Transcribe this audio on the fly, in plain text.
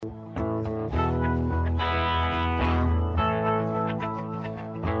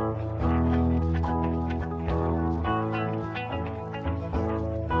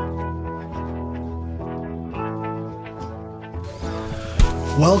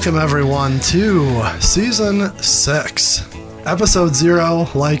Welcome everyone to Season 6, Episode 0,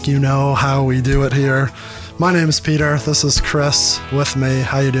 like you know how we do it here. My name is Peter, this is Chris with me.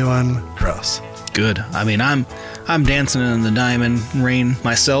 How you doing, Chris? Good. I mean, I'm dancing in the diamond rain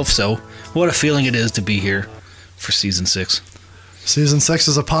myself, so what a feeling it is to be here for Season 6. Season 6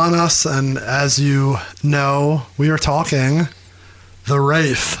 is upon us, and as you know, we are talking The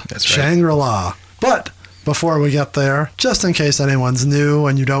Wraith, That's right. Shangri-La. But before we get there, just in case anyone's new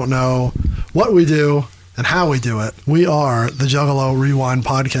and you don't know what we do and how we do it, we are the Juggalo Rewind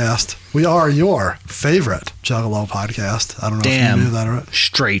Podcast. We are your favorite Juggalo podcast. I don't know if you knew that or not.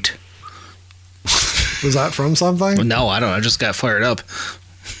 Straight. Was that from something? Well, no, I don't know. I just got fired up.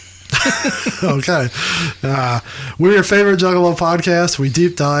 Okay. We're your favorite Juggalo podcast. We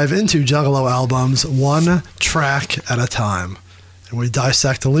deep dive into Juggalo albums one track at a time. And we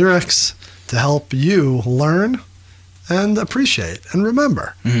dissect the lyrics to help you learn and appreciate and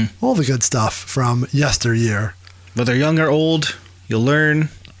remember all the good stuff from yesteryear. Whether young or old, you'll learn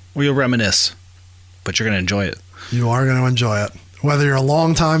or you'll reminisce. But you're going to enjoy it. You are going to enjoy it. Whether you're a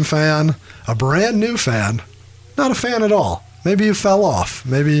longtime fan, a brand new fan, not a fan at all. Maybe you fell off.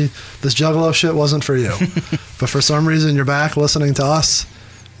 Maybe this Juggalo shit wasn't for you. But for some reason you're back listening to us.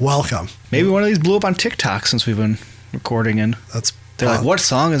 Welcome. Maybe one of these blew up on TikTok since we've been recording, and they're like, what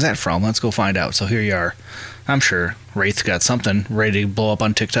song is that from? Let's go find out. So here you are. I'm sure Wraith's got something ready to blow up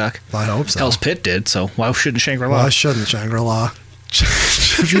on TikTok. I hope so. Hell's Pit did, so why shouldn't Shangri-La? Why shouldn't Shangri-La?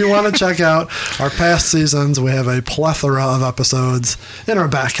 If you want to check out our past seasons, we have a plethora of episodes in our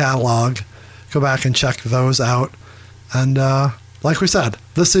back catalog. Go back and check those out. And like we said,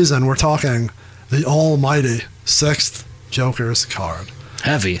 this season we're talking the almighty 6th Joker's card.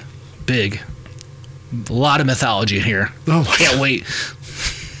 Heavy, big, a lot of mythology in here. Oh my Can't wait.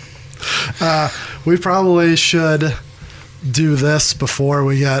 We probably should do this before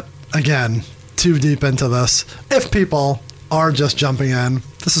we get, again, too deep into this. If people are just jumping in,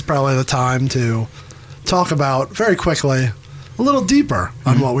 this is probably the time to talk about, very quickly, a little deeper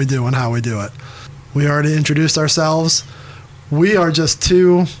on what we do and how we do it. We already introduced ourselves. We are just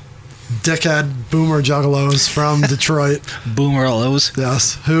two dickhead boomer juggalos from Detroit. Boomer Lows.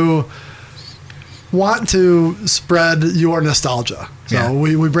 Yes, who want to spread your nostalgia. So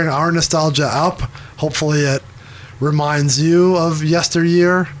we bring our nostalgia up. Hopefully it reminds you of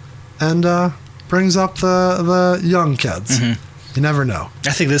yesteryear and brings up the young kids. You never know.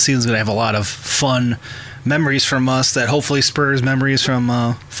 I think this season's going to have a lot of fun memories from us that hopefully spurs memories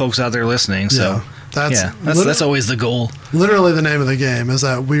from folks out there listening. So that's always the goal. Literally the name of the game is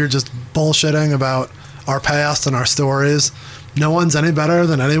that we're just bullshitting about our past and our stories. No one's any better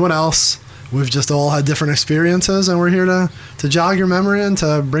than anyone else. We've just all had different experiences, and we're here to jog your memory and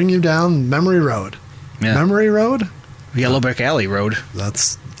to bring you down memory road. Yeah. Memory road? Yellow Brick Alley road.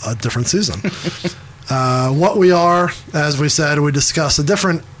 That's a different season. What we are, as we said, we discuss a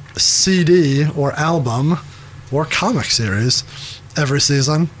different CD or album or comic series every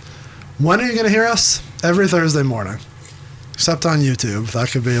season. When are you going to hear us? Every Thursday morning. Except on YouTube.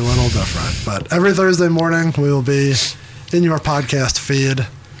 That could be a little different. But every Thursday morning, we will be in your podcast feed,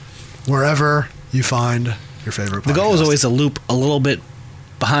 wherever you find your favorite podcast. The goal is always to loop a little bit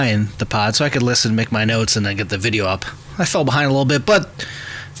behind the pod so I could listen, make my notes, and then get the video up. I fell behind a little bit, but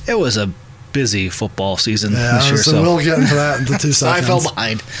it was a busy football season this year. So we'll get into that in 2 seconds. I fell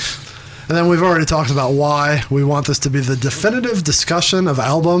behind. And then we've already talked about why we want this to be the definitive discussion of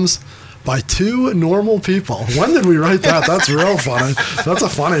albums by two normal people. When did we write that? That's real funny. That's a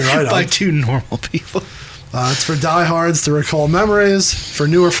funny write-up. By two normal people. It's for diehards to recall memories, for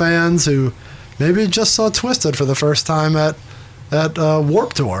newer fans who maybe just saw Twisted for the first time at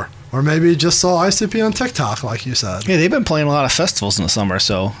Warped Tour, or maybe just saw ICP on TikTok, like you said. Yeah, they've been playing a lot of festivals in the summer,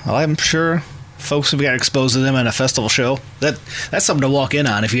 so I'm sure folks have got exposed to them at a festival show. That's something to walk in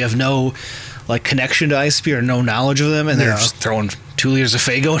on if you have no connection to ICP or no knowledge of them, and they're just throwing 2 liters of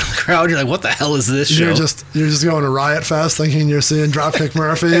Faygo in the crowd. You're like, what the hell is this show? You're just going to Riot Fest thinking you're seeing Dropkick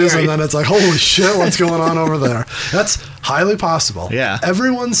Murphys, and then it's like, holy shit, what's going on over there? That's highly possible. Yeah.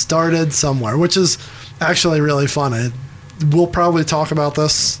 Everyone started somewhere, which is actually really funny. We'll probably talk about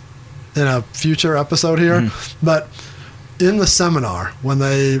this in a future episode here, but in the seminar, when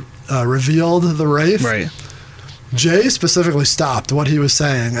they revealed the Wraith, right, Jay specifically stopped what he was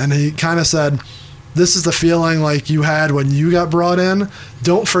saying, and he kind of said, this is the feeling like you had when you got brought in.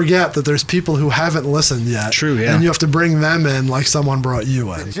 Don't forget that there's people who haven't listened yet. True, yeah. And you have to bring them in like someone brought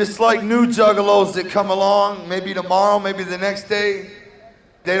you in. Just like new juggalos that come along, maybe tomorrow, maybe the next day,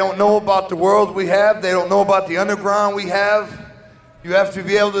 they don't know about the world we have. They don't know about the underground we have. You have to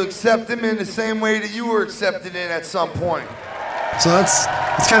be able to accept them in the same way that you were accepted in at some point. So that's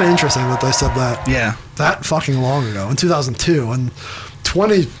It's kind of interesting that they said that. Yeah. That fucking long ago in 2002, and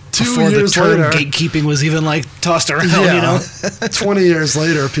 22 Before years the term later, gatekeeping was even like tossed around, yeah, you know? 20 years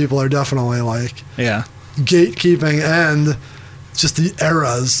later, people are definitely like Yeah. gatekeeping, and just the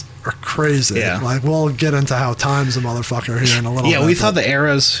eras are crazy. Yeah. Like, we'll get into how time's a motherfucker here in a little bit. Yeah, we thought the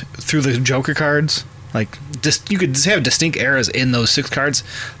eras through the Joker cards, like, you could just have distinct eras in those 6 cards.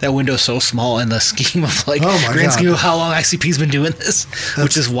 That window's so small in the scheme of, like, Oh my grand God. scheme of how long ICP's been doing this,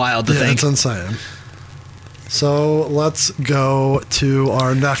 which is wild to think. It's insane. So let's go to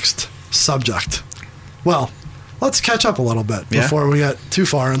our next subject. Well, let's catch up a little bit before we get too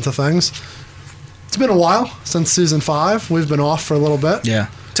far into things. It's been a while since season 5. We've been off for a little bit. Yeah.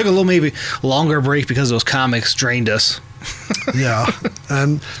 Took a little maybe longer break because those comics drained us. Yeah.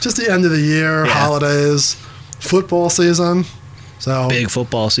 And just the end of the year, holidays, football season. So Big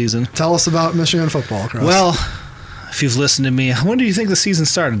football season. tell us about Michigan football, Chris. Well, if you've listened to me, when do you think the season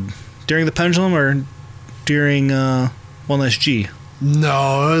started? During the pendulum or during 1SG?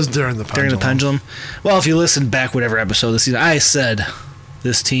 no, it was during the pendulum. During the pendulum? Well, if you listened back whatever episode of the season, I said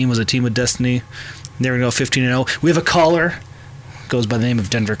this team was a team of destiny. They were going to go 15-0. We have a caller, goes by the name of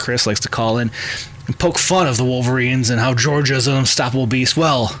Denver Chris, likes to call in and poke fun of the Wolverines and how Georgia's an unstoppable beast.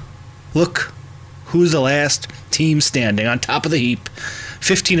 Well, look who's the last team standing on top of the heap.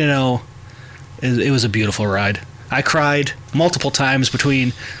 15-0. It was a beautiful ride. I cried multiple times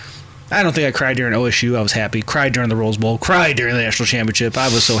between... I don't think I cried during OSU. I was happy. Cried during the Rose Bowl. Cried during the National Championship. I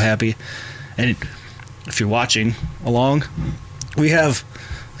was so happy. And if you're watching along, we have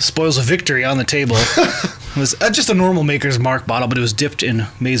spoils of victory on the table. It was just a normal Maker's Mark bottle, but it was dipped in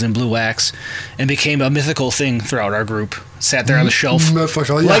maize and blue wax and became a mythical thing throughout our group. Sat there on the shelf.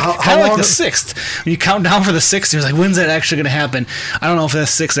 Mythical. Yeah, Like, how kind of long like the 6th. When you count down for the 6th, you're like, when's that actually going to happen? I don't know if that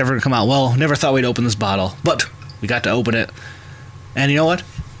 6th ever going to come out. Well, never thought we'd open this bottle, but we got to open it. And you know what?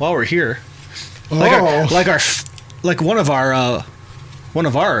 While we're here, like one of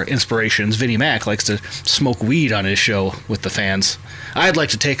our inspirations, Vinnie Mac, likes to smoke weed on his show with the fans. I'd like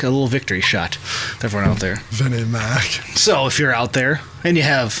to take a little victory shot with everyone out there. Vinnie Mac. So if you're out there and you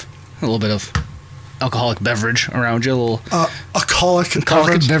have a little bit of alcoholic beverage around you, a little Alcoholic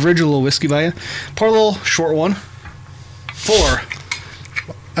beverage, a little whiskey by you, pour a little short one for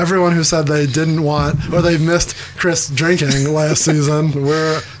everyone who said they didn't want or they missed Chris drinking last season.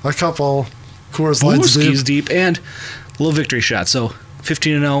 We're a couple Coors Lights whiskeys deep and a little victory shot. So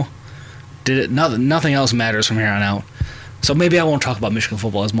 15-0. Did it? Nothing else matters from here on out. So maybe I won't talk about Michigan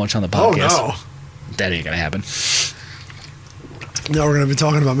football as much on the podcast. Oh no, that ain't gonna happen. Now we're gonna be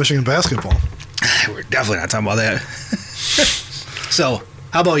talking about Michigan basketball. We're definitely not talking about that. So,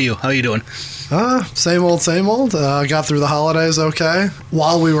 how about you? How you doing? Same old, same old. Got through the holidays okay.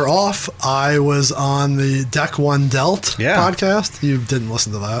 While we were off, I was on the Deck One Delt podcast. You didn't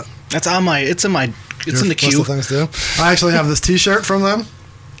listen to that. That's on my. It's in my. It's in the queue. List of things to do. I actually have this T-shirt from them.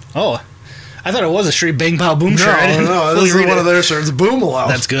 Oh, I thought it was a straight Bang Pow Boom shirt. No, this is one of their shirts. Boomalo.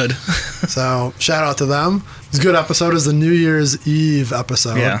 That's good. So shout out to them. It's a good episode. It's the New Year's Eve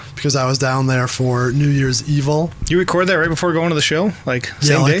episode. Yeah. Because I was down there for New Year's Evil. You record that right before going to the show? Like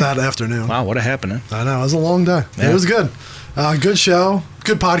same day? that afternoon. Wow, what a happening. I know. It was a long day. Yeah. It was good. Good show.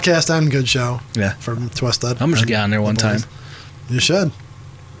 Good podcast and good show. Yeah. From Twisted. I'm just get on there one time. You should.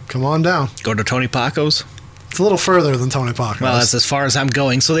 Come on down. Go to Tony Paco's. It's a little further than Tony Paco's. Well, that's as far as I'm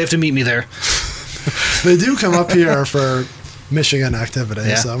going, so they have to meet me there. They do come up here for Michigan activities,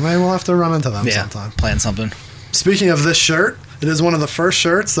 Yeah. so maybe we'll have to run into them sometime. Plan something. Speaking of this shirt, it is one of the first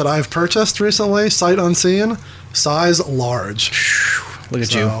shirts that I've purchased recently, sight unseen, size large. Look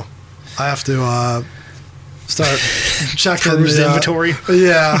at you. I have to start checking the inventory.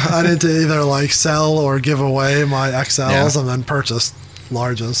 Yeah, I need to either like sell or give away my XLs and then purchase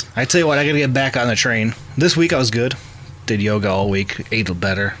larges. I tell you what, I got to get back on the train. This week I was good. Did yoga all week. Ate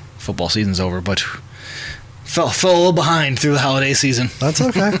better. Football season's over, but fell a little behind through the holiday season. That's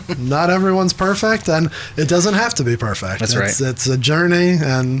okay. Not everyone's perfect, and it doesn't have to be perfect. That's right. It's a journey,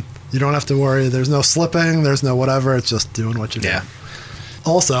 and you don't have to worry. There's no slipping. There's no whatever. It's just doing what you do. Yeah.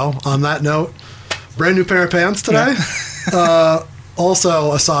 Also, on that note, brand new pair of pants today.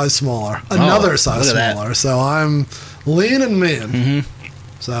 Also a size smaller. Another size smaller. That. So I'm lean and mean. Mm-hmm.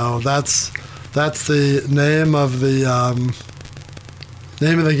 So that's the name of the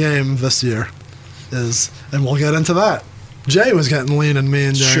game this year is, and we'll get into that. Jay was getting lean and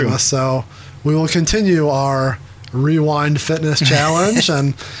mean during this, so we will continue our Rewind Fitness Challenge,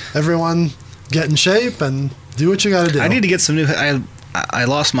 and everyone get in shape and do what you got to do. I need to get some new. I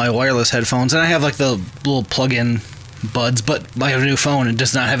lost my wireless headphones, and I have like the little plug-in buds, but I have a new phone and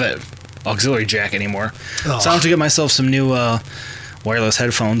does not have an auxiliary jack anymore. Oh. So I have to get myself some new wireless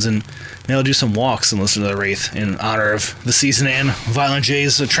headphones, and maybe I'll do some walks and listen to the Wraith in honor of the season and Violent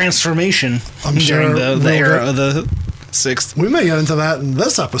J's transformation during the era of the 6th. We may get into that in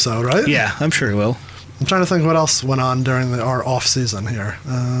this episode, right? Yeah, I'm sure we will. I'm trying to think what else went on during our off season here.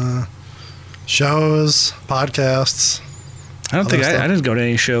 Shows, podcasts. I didn't go to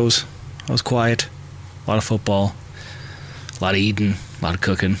any shows. I was quiet. A lot of football. A lot of eating. A lot of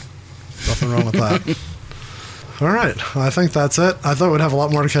cooking. Nothing wrong with that. All right. I think that's it. I thought we'd have a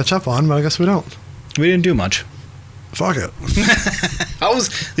lot more to catch up on, but I guess we don't. We didn't do much. Fuck it.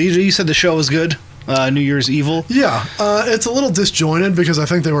 You said the show was good? New Year's Evil? Yeah. It's a little disjointed because I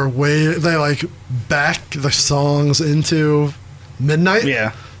think they like back the songs into midnight.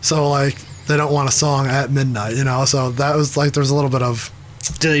 Yeah. So like they don't want a song at midnight, you know? So that was like, there's a little bit of...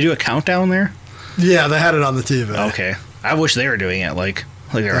 Did they do a countdown there? Yeah, they had it on the TV. Okay. I wish they were doing it like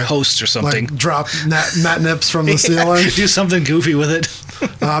they're hosts or something. Like drop matnips from the ceiling. Do something goofy with it.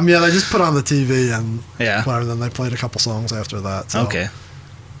 Yeah, they just put on the TV and whatever, then they played a couple songs after that. So. Okay.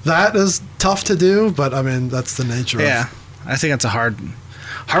 That is tough to do, but I mean, that's the nature of it. Yeah, I think that's a hard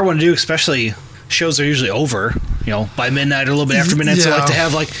one to do, especially shows are usually over, by midnight or a little bit after midnight. So like to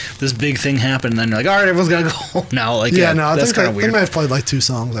have like this big thing happen and then you're like, all right, everyone's got to go home now. Like, that's kind of weird. They may have played like 2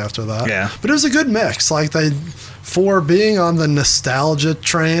 songs after that. Yeah. But it was a good mix. Like for being on the nostalgia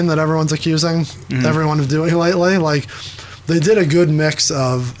train that everyone's accusing everyone of doing lately, like they did a good mix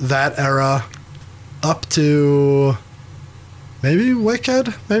of that era up to maybe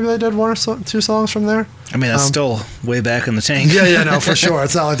Wicked. Maybe they did 1 or 2 songs from there. I mean, that's still way back in the tank. Yeah, no, for sure.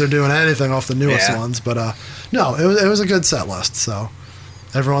 It's not like they're doing anything off the newest ones, but no, it was a good set list. So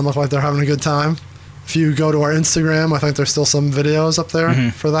everyone looked like they're having a good time. If you go to our Instagram, I think there's still some videos up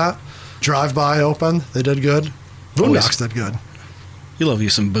there for that. Drive By open, they did good. Boondocks did good. You love you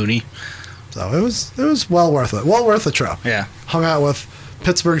some Booney. So it was well worth it. Well worth the trip. Yeah. Hung out with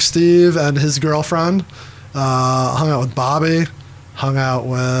Pittsburgh Steve and his girlfriend. Hung out with Bobby. Hung out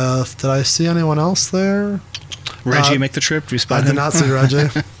with... Did I see anyone else there? Reggie make the trip? Did you spot him? I did not see Reggie.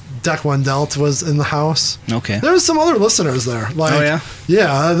 Deck Wendelt was in the house. Okay. There was some other listeners there. Like, oh, yeah?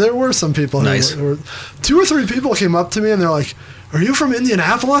 Yeah, there were some people. Nice. Who were 2 or 3 people came up to me and they're like, are you from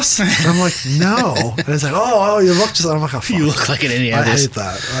Indianapolis? And I'm like, no. And it's like, oh, you look just... I'm like, oh, fuck. You look like an Indianapolis. I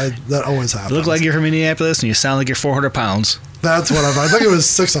hate that. That always happens. You look like you're from Indianapolis and you sound like you're 400 pounds. That's what I think it was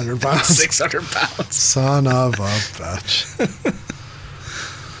 600 pounds. 600 pounds. Son of a bitch.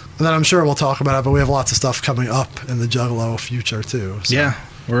 And then I'm sure we'll talk about it, but we have lots of stuff coming up in the Juggalo future too. So. Yeah,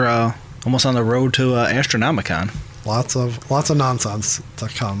 we're almost on the road to Astronomicon. Lots of nonsense to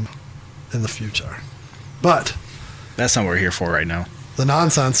come in the future. But that's not what we're here for right now. The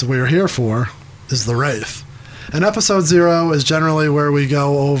nonsense we're here for is the Wraith. And episode 0 is generally where we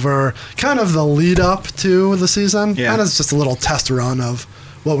go over kind of the lead up to the season. Yeah. And it's just a little test run of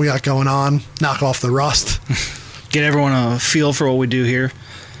what we got going on, knock off the rust. Get everyone a feel for what we do here.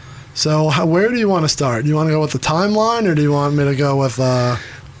 So where do you want to start? Do you want to go with the timeline, or do you want me to go with the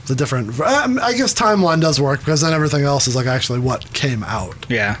different... I guess timeline does work, because then everything else is like actually what came out.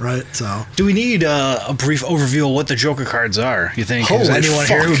 Yeah. Right? So do we need a brief overview of what the Joker cards are, you think? Holy Is anyone fuck.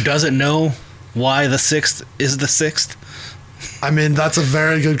 here who doesn't know why the 6th is the 6th? I mean, that's a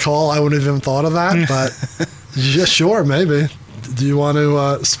very good call. I wouldn't have even thought of that, but yeah, sure, maybe. Do you want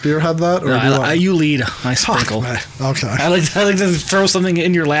to spearhead that? Or no, you lead. I sprinkle. Okay. I like to throw something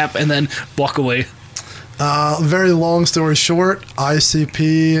in your lap and then walk away. Very long story short,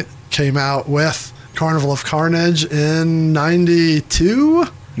 ICP came out with Carnival of Carnage in 92.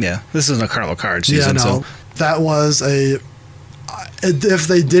 Yeah, this isn't a Carnival card season. Yeah, no, that was if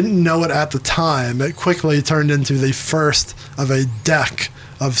they didn't know it at the time, it quickly turned into the first of a deck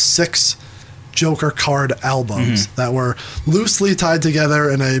of 6 Joker card albums that were loosely tied together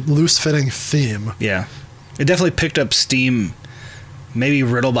in a loose-fitting theme. Yeah. It definitely picked up steam, maybe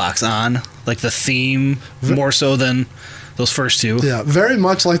Riddlebox on, like the theme, more so than those first 2. Yeah, very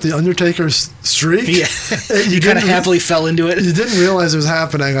much like the Undertaker's streak. Yeah. You kind of happily fell into it. You didn't realize it was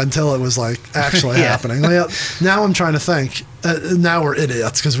happening until it was like actually happening. Like, now I'm trying to think. Now we're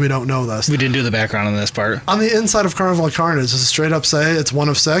idiots because we don't know this. We didn't do the background on this part. On the inside of Carnival of Carnage, does it straight up say it's 1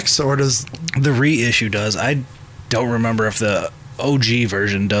 of 6, or does... The reissue does. I don't remember if the OG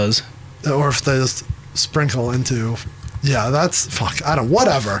version does. Or if they just sprinkle into... Yeah, that's... Fuck, I don't...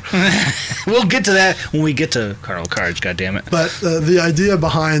 Whatever. We'll get to that when we get to Carnival Cards, goddammit. But the idea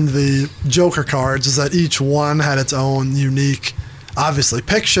behind the Joker cards is that each one had its own unique, obviously,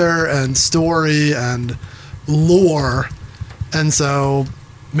 picture and story and lore. And so,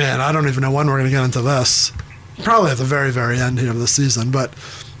 man, I don't even know when we're going to get into this. Probably at the very, very end here of the season. But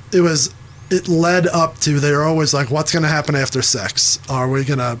it was it led up to, they were always like, what's going to happen after 6? Are we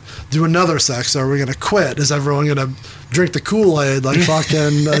going to do another 6? Are we going to quit? Is everyone going to drink the Kool-Aid like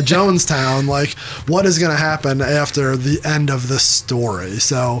fucking Jonestown? Like, what is going to happen after the end of this story?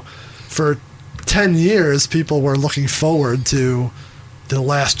 So for 10 years, people were looking forward to the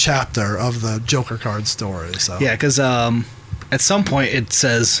last chapter of the Joker card story. So Yeah, because at some point it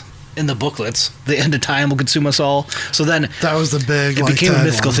says in the booklets, the end of time will consume us all. So then that was the big. It like, became a tagline.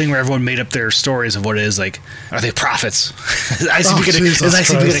 mythical thing where everyone made up their stories of what it is. Like, are they prophets? Is Jesus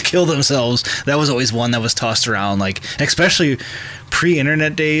ICP going to Christ. kill themselves? That was always one that was tossed around. Like, especially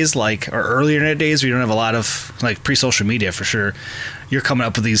pre-internet days, like, or early internet days, where you don't have a lot of, like, pre-social media for sure. You're coming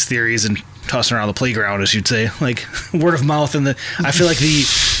up with these theories and tossing around the playground, as you'd say, like word of mouth. And I feel like the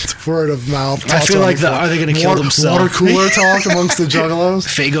word of mouth. I feel like are they going to kill themselves? Water cooler talk amongst the juggalos.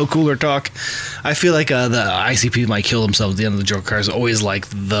 Fago cooler talk. I feel like the ICP might kill themselves at the end of the Joker card is always like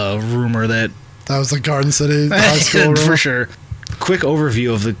the rumor that was the Garden City high school rumor. for sure. Quick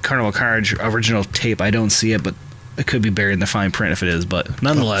overview of the Carnival Carnage original tape. I don't see it, but it could be buried in the fine print if it is. But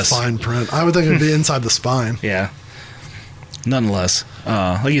nonetheless, fine print. I would think it would be inside the spine. Yeah. Nonetheless,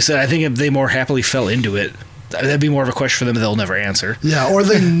 like you said, I think if they more happily fell into it, that'd be more of a question for them they'll never answer. Yeah, or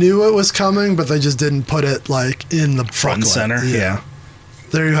they knew it was coming, but they just didn't put it like in the Front and booklet. center. Yeah.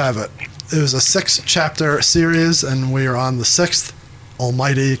 There you have it. It was a 6-chapter series, and we are on the 6th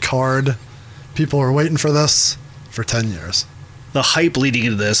almighty card. People were waiting for this for 10 years. The hype leading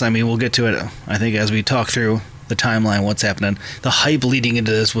into this, I mean, we'll get to it, I think, as we talk through the timeline, what's happening. The hype leading into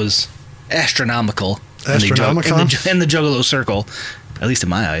this was astronomical. In the Juggalo circle, at least in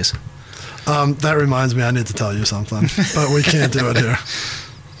my eyes. That reminds me, I need to tell you something, but we can't do it here.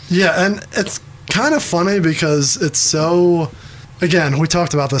 Yeah, and it's kind of funny because it's so... Again, we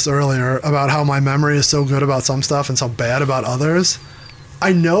talked about this earlier, about how my memory is so good about some stuff and so bad about others.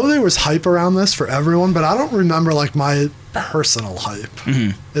 I know there was hype around this for everyone, but I don't remember, like, my personal hype.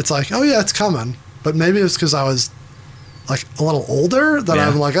 Mm-hmm. It's like, oh, yeah, it's coming. But maybe it's because I was... like a little older that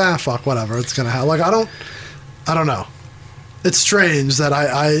I'm like, fuck, whatever, it's gonna happen. Like, I don't know. It's strange that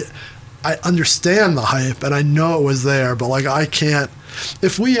I understand the hype and I know it was there, but like I can't.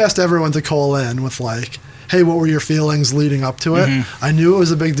 If we asked everyone to call in with like, hey, what were your feelings leading up to it? Mm-hmm. I knew it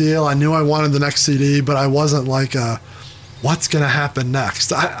was a big deal. I knew I wanted the next CD, but I wasn't like, what's gonna happen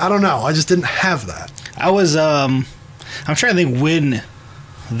next? I don't know. I just didn't have that. I was I'm trying to think when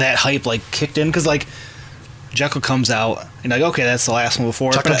that hype like kicked in, because like Jekyll comes out and like, okay, that's the last one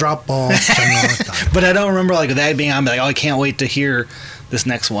before. Jekyll drop ball. But I don't remember like that being on, like, oh, I can't wait to hear this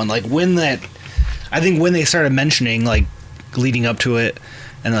next one. Like when that, I think when they started mentioning like leading up to it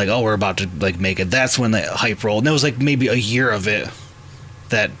and like, oh, we're about to like make it, that's when the hype rolled. And it was like maybe a year of it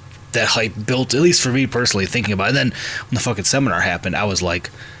that hype built, at least for me personally, thinking about it. And then when the fucking seminar happened, I was like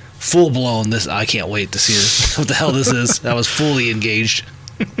full blown, this, I can't wait to see this, what the hell this is. I was fully engaged.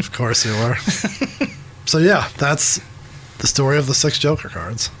 Of course you were. So yeah, that's the story of the 6 Joker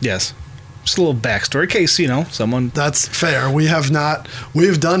cards. Yes. Just a little backstory in case, someone... That's fair. We've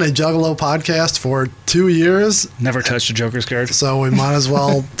done a Juggalo podcast for 2 years. Never touched a Joker's card. So we might as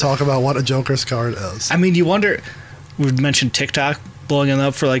well talk about what a Joker's card is. I mean, you wonder... We've mentioned TikTok blowing them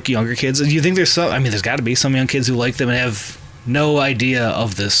up for, like, younger kids. Do you think there's some... I mean, there's got to be some young kids who like them and have no idea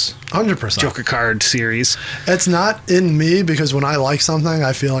of this 100% Joker card series. It's not in me because when I like something,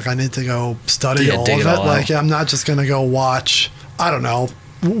 I feel like I need to go study all of it. Like, I'm not just going to go watch, I don't know,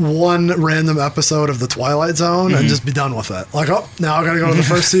 one random episode of The Twilight Zone and just be done with it. Like, oh, now I got to go to the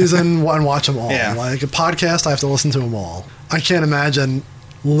first season and watch them all. Yeah. Like a podcast, I have to listen to them all. I can't imagine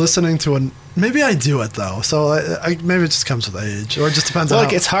listening to maybe I do it though. So maybe it just comes with age, or it just depends. Well,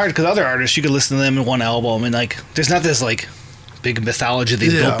 like it's hard because other artists you could listen to them in one album, and like there's not this like big mythology they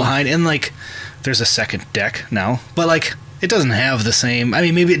built behind, and like there's a second deck now, but like it doesn't have the same. I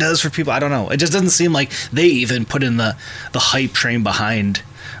mean, maybe it does for people. I don't know. It just doesn't seem like they even put in the hype train behind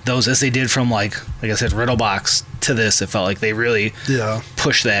those as they did from like I said, Riddlebox to this. It felt like they really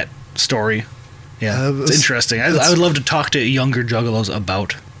pushed that story. Yeah, it's interesting. I would love to talk to younger juggalos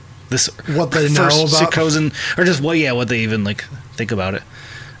about this. What they know about Sikozen, or just what they even like think about it.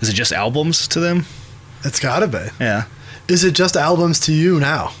 Is it just albums to them? It's gotta be. Yeah. Is it just albums to you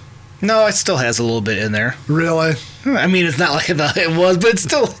now? No, it still has a little bit in there. Really? I mean, it's not like it was, but it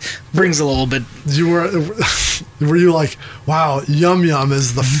still brings a little bit. Were you like, wow, Yum Yum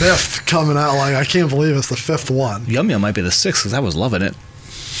is the 5th coming out? Like, I can't believe it's the 5th one. Yum Yum might be the 6th because I was loving it.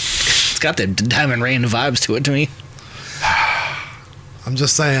 It's got that Diamond Rain vibes to it to me. I'm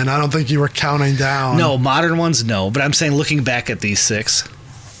just saying, I don't think you were counting down. No, modern ones, no. But I'm saying, looking back at these 6,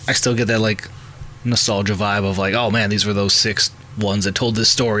 I still get that like nostalgia vibe of like, oh man, these were those 6 ones that told this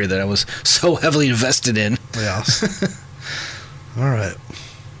story that I was so heavily invested in. Yes. All right.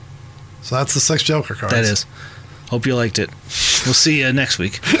 So that's the 6 Joker cards. That is. Hope you liked it. We'll see you next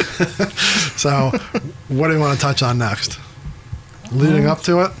week. So, what do you want to touch on next? Leading up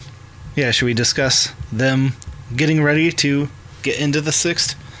to it? Yeah, should we discuss them getting ready to get into the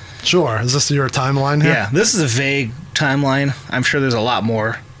 6th? Sure. Is this your timeline here? Yeah, this is a vague timeline. I'm sure there's a lot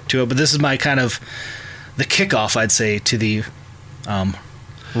more to it, but this is my kind of the kickoff, I'd say, to the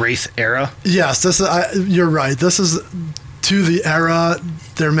Wraith era. Yes, you're right. This is to the era.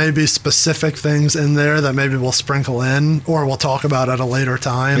 There may be specific things in there that maybe we'll sprinkle in or we'll talk about at a later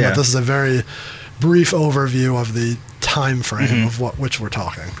time, Yeah. but this is a very brief overview of the time frame of which we're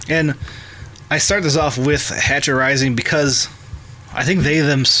talking. And I start this off with Hatchet Rising because I think they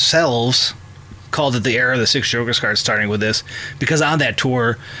themselves called it the era of the 6 Joker cards, starting with this, because on that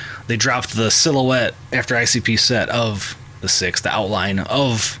tour they dropped the silhouette after ICP set of the 6, the outline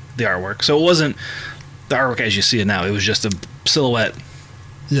of the artwork. So it wasn't the artwork as you see it now, it was just a silhouette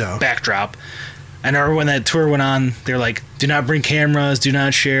backdrop. And I remember when that tour went on, they're like, do not bring cameras, do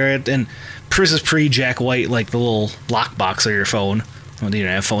not share it. And this is pre-Jack White, like the little lockbox of your phone. Well, they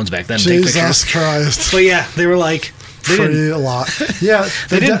didn't have phones back then. Jesus Christ. But yeah, they were like, pretty a lot. Yeah,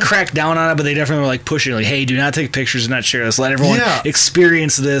 they didn't crack down on it, but they definitely were like pushing, like, hey, do not take pictures, do not share this. Let everyone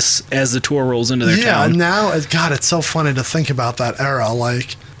experience this as the tour rolls into their town. Yeah, now, God, it's so funny to think about that era.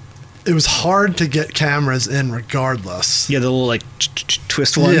 Like, it was hard to get cameras in regardless. Yeah, the little, like,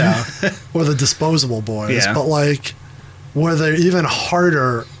 twist one. Yeah, or the disposable boys. Yeah. But, like, were they even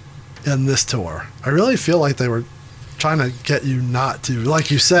harder in this tour? I really feel like they were trying to get you not to,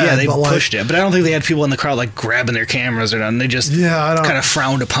 like you said. Yeah, they but pushed it, but I don't think they had people in the crowd like grabbing their cameras or nothing. They just kind of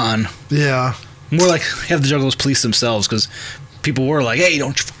frowned upon. Yeah, more like have the Juggalos police themselves, because people were like, "Hey,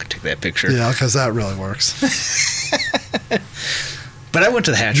 don't you fucking take that picture." Yeah, because that really works. But I went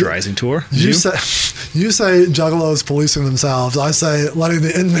to the Hatchet Rising tour. You say Juggalos policing themselves. I say letting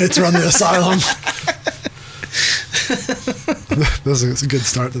the inmates run the asylum. This is a good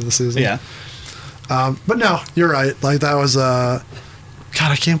start to the season. Yeah. But no, you're right. Like, that was God,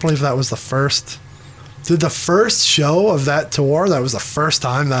 I can't believe that was the first. Did the first show of that tour, that was the first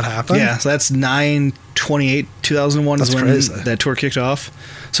time that happened? Yeah, so that's 9/28/2001 is when that tour kicked off.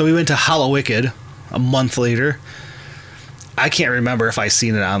 So we went to Hallowicked a month later. I can't remember if I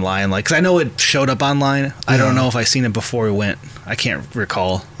seen it online, like, because I know it showed up online. I don't know if I seen it before we went. I can't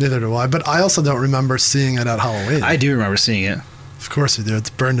recall. Neither do I. But I also don't remember seeing it at Halloween. I do remember seeing it. Of course you do.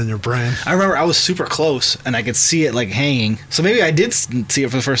 It's burned in your brain. I remember I was super close, and I could see it, like, hanging. So maybe I did see it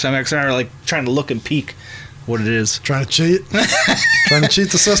for the first time. I remember, like, trying to look and peek what it is. Trying to cheat? Trying to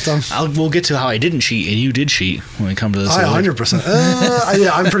cheat the system. We'll get to how I didn't cheat, and you did cheat when we come to this. I 100%.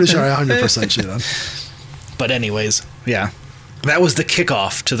 Yeah, I'm pretty sure I 100% cheated. But anyways, yeah. That was the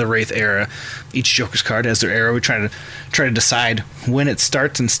kickoff to the Wraith era. Each Joker's card has their era. We try to decide when it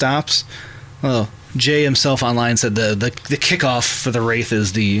starts and stops. Well, Jay himself online said the kickoff for the Wraith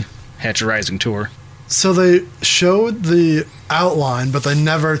is the Hatchet Rising tour. So they showed the outline, but they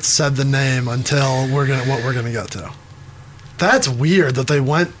never said the name until what we're gonna get to. That's weird that they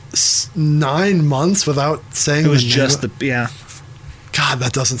went 9 months without saying. It was just God,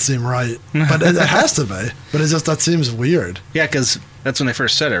 that doesn't seem right. But it has to be. But it's just, that seems weird. Yeah, because that's when they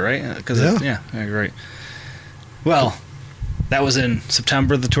first said it, right? Yeah, you're right. Well, that was in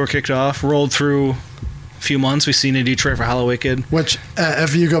September. The tour kicked off, rolled through a few months. We've seen in Detroit for Hallowicked. Which,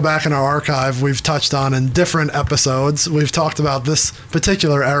 if you go back in our archive, we've touched on in different episodes. We've talked about this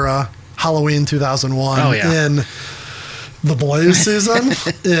particular era, Halloween 2001, in the Blaze season,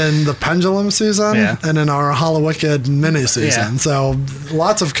 in the Pendulum season, and in our Hallowicked mini season. So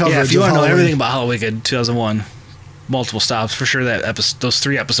lots of coverage. Yeah, if you want to know Halloween. everything about Hallowicked 2001, multiple stops for sure. Those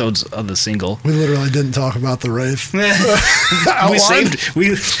 3 episodes of the single. We literally didn't talk about the Wraith. we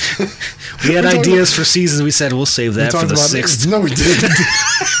had ideas for seasons. We said we'll save that for the 6th. No, we didn't.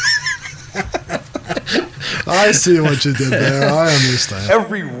 I see what you did there. I understand.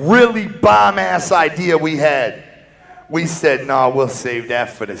 Every really bomb-ass idea we had, we said, no, we'll save that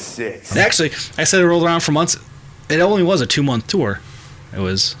for the 6th. Actually, I said it rolled around for months. It only was a 2-month tour. It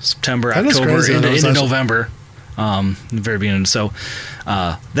was September, October, into November, the very beginning. So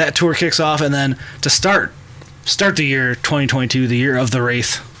that tour kicks off, and then to start the year 2022, the year of the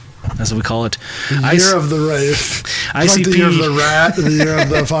Wraith, as we call it. The year of the Wraith. ICP. Like the year of the rat, the year of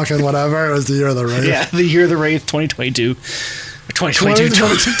the fucking whatever. It was the year of the Wraith. Yeah, the year of the Wraith, 2022.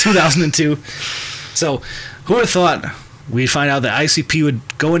 2002. So, who would have thought we'd find out that ICP would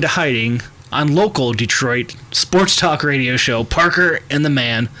go into hiding on local Detroit sports talk radio show, Parker and the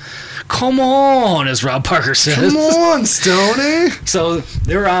Man. Come on, as Rob Parker says. Come on, Stoney. So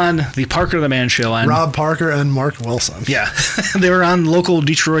they were on the Parker and the Man show. On Rob Parker and Mark Wilson. Yeah. They were on local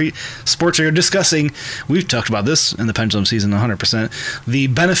Detroit sports radio discussing, we've talked about this in the Pendulum season 100%, the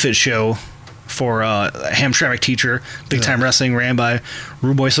benefit show for Hamtramck Teacher, Big Time Wrestling, ran by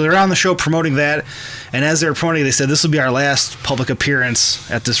Rude Boy. So they're on the show promoting that, and as they were promoting, they said this will be our last public appearance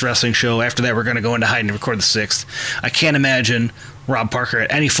at this wrestling show. After that, we're going to go into hiding and record the 6th. I can't imagine Rob Parker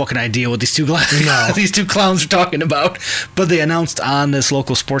had any fucking idea what these two clowns are talking about, but they announced on this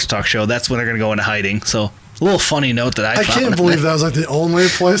local sports talk show that's when they're going to go into hiding. So a little funny note that I found. Can't believe that was like the only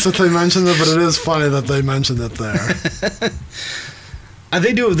place that they mentioned it, but it is funny that they mentioned it there.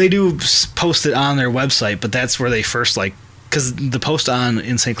 They do post it on their website, but that's where they first, because the post on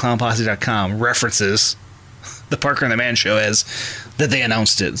InsaneClownPosse.com references the Parker and the Man show as that they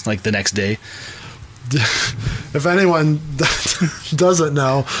announced it the next day. If anyone doesn't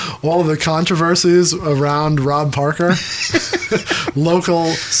know, all of the controversies around Rob Parker, local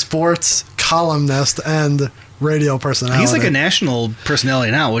sports columnist and radio personality. He's like a national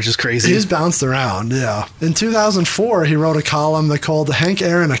personality now, which is crazy. He's bounced around, yeah. In 2004, he wrote a column that called Hank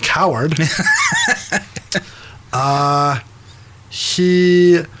Aaron a Coward.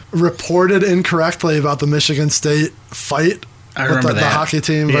 He reported incorrectly about the Michigan State fight with the hockey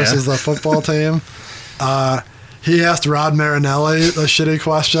team versus the football team. He asked Rod Marinelli a shitty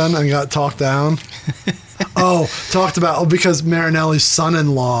question and got talked down. Because Marinelli's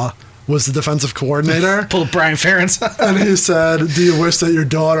son-in-law was the defensive coordinator. Pulled up Brian Ferentz. And he said, do you wish that your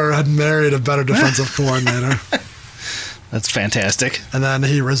daughter had married a better defensive coordinator? That's fantastic. And then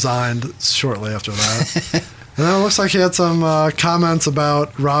he resigned shortly after that. And then it looks like he had some comments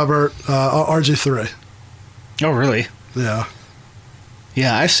about Robert RG3. Oh, really? Yeah.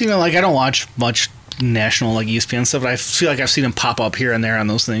 Yeah, I've seen him, I don't watch much national ESPN stuff, but I feel like I've seen him pop up here and there on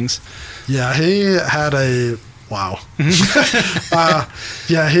those things. Yeah, he had a... Wow.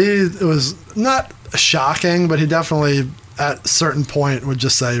 It was not shocking, but he definitely, at a certain point, would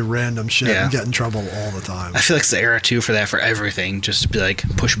just say random shit and get in trouble all the time. I feel like it's the era, too, for that, for everything. Just to be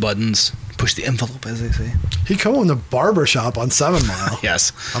push buttons, push the envelope, as they say. He co-owned a barber shop on 7 Mile.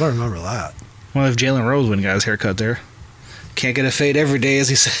 Yes. I don't remember that. Well, if Jalen Rose went and got his haircut there. Can't get a fade every day, as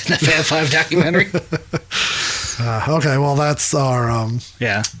he said in the Fab 5 documentary. Okay, well, that's our...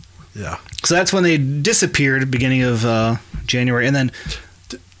 Yeah. Yeah. So that's when they disappeared, beginning of January. And then...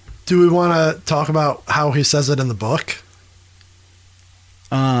 Do we want to talk about how he says it in the book?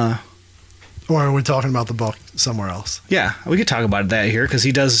 Or are we talking about the book somewhere else? Yeah, we could talk about that here, because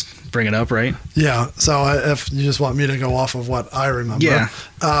he does bring it up, right? Yeah, so if you just want me to go off of what I remember. Yeah.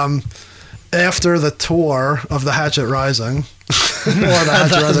 After the tour of the Hatchet Rising, or the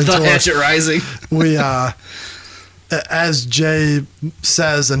Hatchet Rising tour, Hatchet Rising, we, as Jay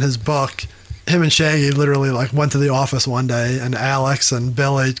says in his book, him and Shaggy literally went to the office one day, and Alex and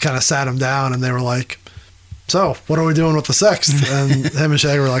Billy kind of sat him down, and they were like, "So, what are we doing with the 6th?" And him and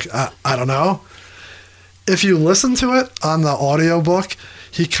Shaggy were like, "I don't know." If you listen to it on the audiobook,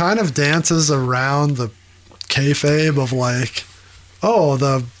 he kind of dances around the kayfabe of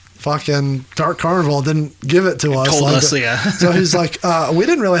the fucking Dark Carnival didn't give it to us. Told us, yeah. So he's like, we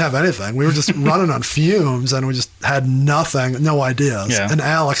didn't really have anything. We were just running on fumes, and we just had nothing, no ideas. Yeah. And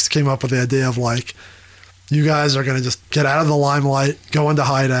Alex came up with the idea of you guys are going to just get out of the limelight, go into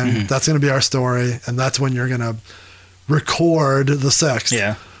hiding. Mm-hmm. That's going to be our story, and that's when you're going to record the 6th.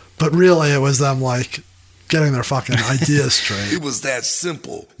 Yeah. But really, it was them getting their fucking ideas straight. It was that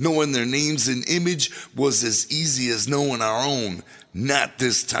simple. Knowing their names and image was as easy as knowing our own. Not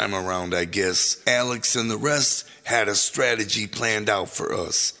this time around, I guess. Alex and the rest had a strategy planned out for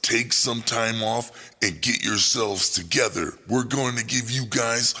us. Take some time off and get yourselves together. We're going to give you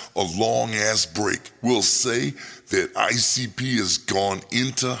guys a long-ass break. We'll say that ICP has gone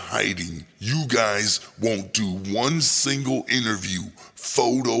into hiding. You guys won't do one single interview,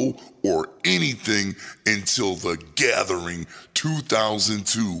 photo, or anything until the Gathering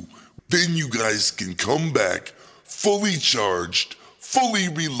 2002. Then you guys can come back fully charged, fully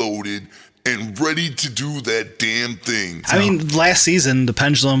reloaded, and ready to do that damn thing. I mean, last season, the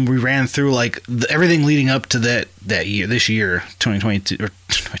Pendulum, we ran through everything leading up to that year, this year, 2022 or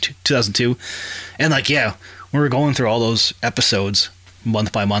 2002, and we were going through all those episodes.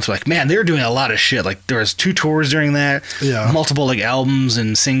 month by month. We're like, man, they were doing a lot of shit. Like there was 2 tours during that, multiple like albums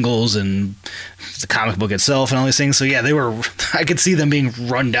and singles and the comic book itself and all these things. So yeah, I could see them being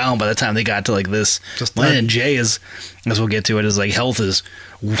run down by the time they got to like this. And Jay is, as we'll get to it, is like health is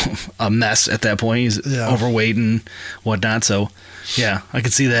a mess at that point. He's overweight and whatnot. So yeah, I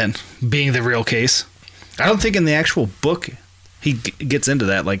could see that being the real case. I don't think in the actual book he gets into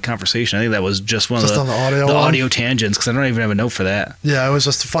that like conversation. I think that was just one of the audio tangents, because I don't even have a note for that. Yeah, it was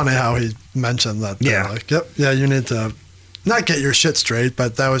just funny how he mentioned that. Yeah. Like, you need to not get your shit straight,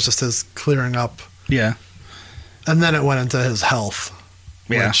 but that was just his clearing up. Yeah. And then it went into his health,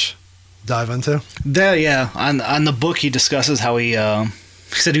 which dive into. On the book he discusses how he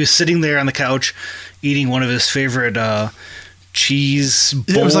said he was sitting there on the couch eating one of his favorite cheese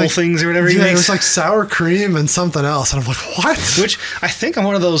bowl things or whatever he makes. It was like sour cream and something else, and I'm like, what? Which I think on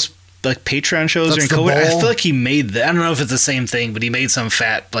one of those like Patreon shows during COVID, I feel like he made that. I don't know if it's the same thing, but he made some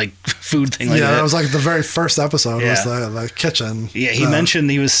fat like food thing like that. Yeah, it was like the very first episode was the kitchen. Yeah, he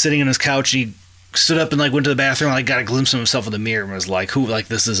mentioned he was sitting on his couch and he stood up and like went to the bathroom and like got a glimpse of himself in the mirror and was like,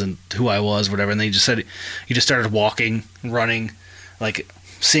 this isn't who I was, whatever. And they just said he just started walking, running, like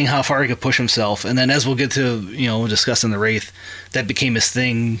seeing how far he could push himself. And then as we'll get to, discussing the Wraith, that became his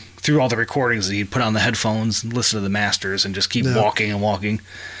thing through all the recordings. He'd put on the headphones and listen to the masters and just keep walking and walking.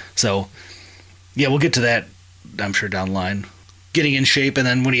 So, yeah, we'll get to that, I'm sure, down the line. Getting in shape, and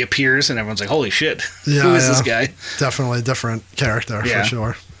then when he appears and everyone's like, holy shit, who is this guy? Definitely a different character, for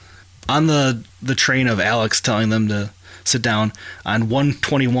sure. On the train of Alex telling them to sit down, on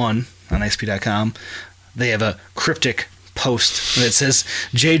 121 on ISP.com, they have a cryptic post that says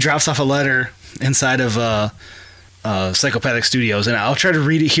Jay drops off a letter inside of Psychopathic Studios, and I'll try to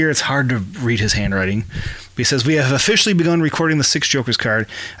read it here. It's hard to read his handwriting. But he says, "We have officially begun recording the 6 Jokers card.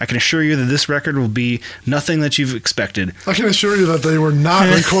 I can assure you that this record will be nothing that you've expected." I can assure you that they were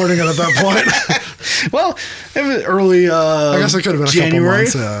not recording it at that point. Well, it was early I guess it could have been January. A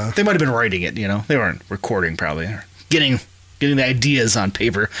couple months. They might have been writing it, They weren't recording, probably. Getting the ideas on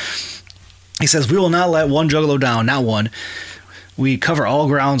paper. He says, "We will not let one juggalo down, not one. We cover all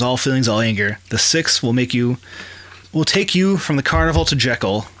grounds, all feelings, all anger. The 6 will take you from the carnival to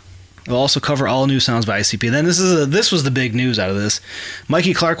Jekyll. We'll also cover all new sounds by ICP." And then this was the big news out of this.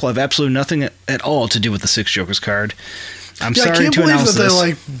 Mikey Clark will have absolutely nothing at all to do with the 6 Jokers card. I'm sorry to announce this. I can't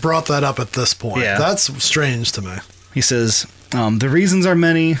believe that they brought that up at this point. Yeah. That's strange to me. He says, "The reasons are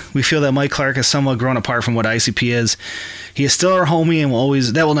many. We feel that Mike Clark has somewhat grown apart from what ICP is. He is still our homie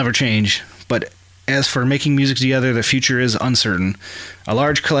and that will never change. But as for making music together, the future is uncertain. A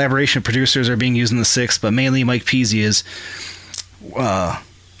large collaboration of producers are being used in the 6, but mainly Mike Peasy is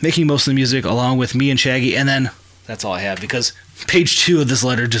making most of the music along with me and Shaggy." And then that's all I have, because page 2 of this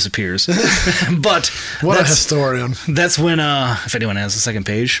letter disappears. But what a historian. That's when, if anyone has the second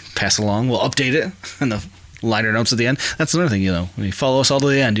page, pass it along. We'll update it in the liner notes at the end. That's another thing, when you follow us all to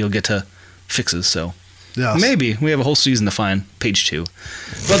the end, you'll get to fixes. So maybe we have a whole season to find page 2.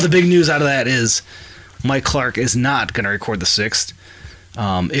 But the big news out of that is Mike Clark is not going to record the 6th.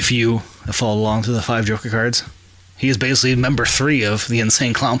 If you follow along to the 5 Joker cards, he is basically member 3 of the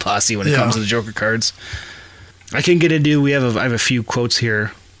Insane Clown Posse when it comes to the Joker cards. I can get into, I have a few quotes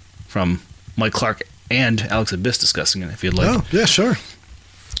here from Mike Clark and Alex Abyss discussing it, if you'd like. Oh, yeah, sure.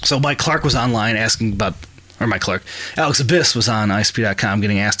 So Mike Clark was online asking about, Alex Abyss was on ISP.com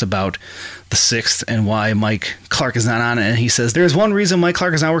getting asked about the 6th and why Mike Clark is not on it. And he says, "There is one reason Mike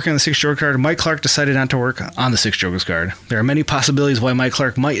Clark is not working on the 6 Joker card. Mike Clark decided not to work on the 6 Jokers card. There are many possibilities why Mike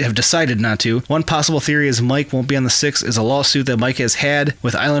Clark might have decided not to. One possible theory is Mike won't be on the 6 is a lawsuit that Mike has had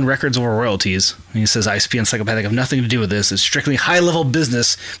with Island Records over royalties." And he says, "ISP and Psychopathic have nothing to do with this. It's strictly high-level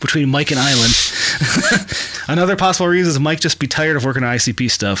business between Mike and Island." Another possible reason is Mike just be tired of working on ICP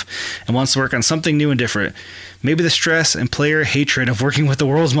stuff and wants to work on something new and different. Maybe the stress and player hatred of working with the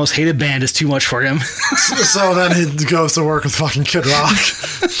world's most hated band is too much for him. So then he goes to work with fucking Kid Rock.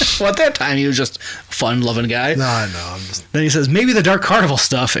 Well, at that time, he was just a fun-loving guy. No, I know. Then he says, "Maybe the Dark Carnival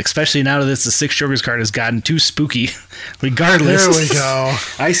stuff, especially now that the 6 Jokers card has gotten too spooky. Regardless." There we go.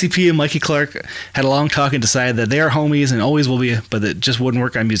 ICP and Mikey Clark had a long talk and decided that they are homies and always will be, but it just wouldn't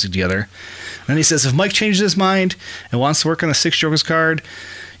work on music together. Then he says, "If Mike changes his mind and wants to work on the 6 Jokers card,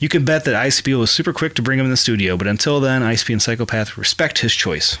 you can bet that ICP was super quick to bring him in the studio, but until then, ICP and Psychopath respect his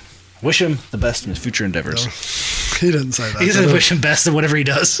choice. Wish him the best in his future endeavors." No, he didn't say that. He said wish him best in whatever he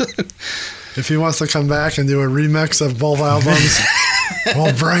does. If he wants to come back and do a remix of both albums,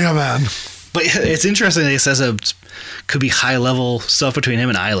 we'll bring him in. But it's interesting that he says it could be high-level stuff between him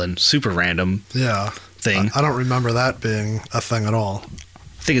and Island. Super random thing. I don't remember that being a thing at all.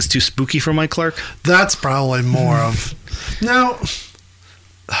 I think it's too spooky for Mike Clark. That's probably more of... Now...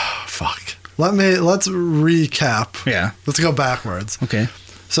 let's recap. Yeah. Let's go backwards. Okay.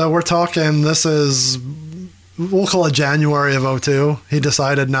 So we're talking, this is, we'll call it January of 2002. He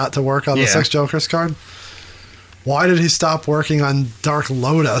decided not to work on the 6 Jokers card. Why did he stop working on Dark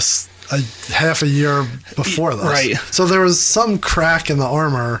Lotus half a year before this? Right. So there was some crack in the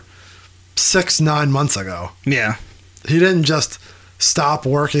armor 9 months ago. Yeah. He didn't just stop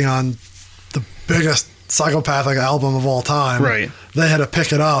working on the biggest psychopathic album of all time. Right. They had to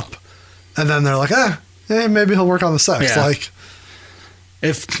pick it up, and then they're like, maybe he'll work on the 6. Yeah. Like,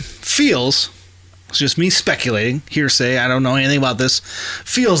 it feels, it's just me speculating, hearsay, I don't know anything about this,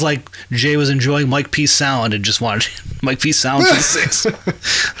 feels like Jay was enjoying Mike P's sound and just wanted Mike P's sound for the 6.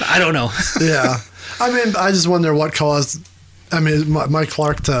 I don't know. Yeah. I mean, I just wonder what caused, Mike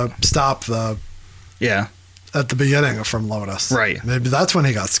Clark to stop at the beginning from Lotus. Right. Maybe that's when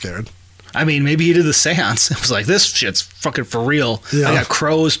he got scared. I mean, maybe he did the seance. It was like, this shit's fucking for real. Yeah. I got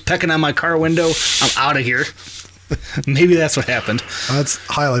crows pecking on my car window. I'm out of here. Maybe that's what happened. That's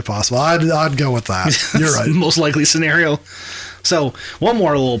highly possible. I'd go with that. You're right. Most likely scenario. So, one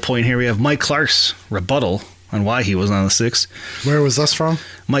more little point here. We have Mike Clark's rebuttal on why he wasn't on the 6. Where was this from?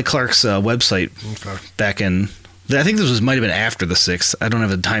 Mike Clark's website back in... I think this might have been after the 6th. I don't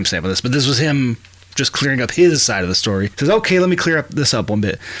have a timestamp of this, but this was him just clearing up his side of the story. He says, okay, let me clear this up one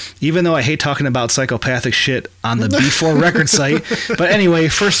bit. Even though I hate talking about psychopathic shit on the B4 record site. But anyway,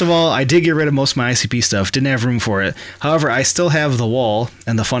 first of all, I did get rid of most of my ICP stuff. Didn't have room for it. However, I still have the wall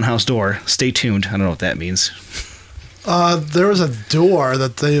and the funhouse door. Stay tuned. I don't know what that means. There was a door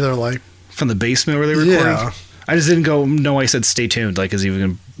that they either like... From the basement where they recorded? Yeah. I just didn't go, no, I said stay tuned. Like, is he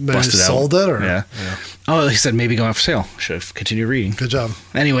even busted out? Sold it? Or? Yeah. Oh, he said maybe going for sale. Should have continued reading. Good job.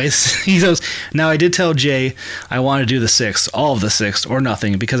 Anyways, he goes, now I did tell Jay I want to do the 6th, all of the 6th, or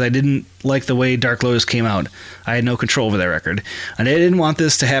nothing, because I didn't like the way Dark Lotus came out. I had no control over that record. And I didn't want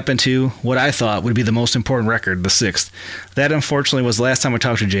this to happen to what I thought would be the most important record, the 6th. That, unfortunately, was the last time I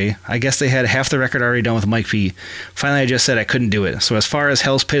talked to Jay. I guess they had half the record already done with Mike P. Finally, I just said I couldn't do it. So as far as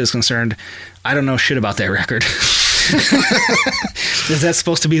Hell's Pit is concerned, I don't know shit about that record. Is that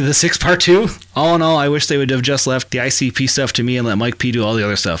supposed to be the 6 part 2? All in all, I wish they would have just left the ICP stuff to me and let Mike P do all the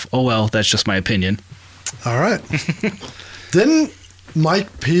other stuff. Oh well, that's just my opinion. All right. Didn't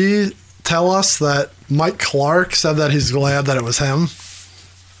Mike P tell us that Mike Clark said that he's glad that it was him?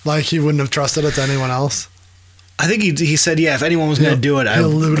 Like he wouldn't have trusted it to anyone else? I think he said, yeah, if anyone was going to do it, he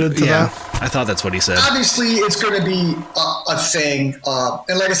alluded to that. I thought that's what he said. Obviously, it's going to be a thing.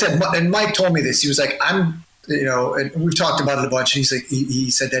 And like I said, and Mike told me this. He was like, and we've talked about it a bunch. He's like, he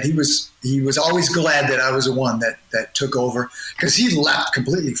said that he was always glad that I was the one that took over, because he left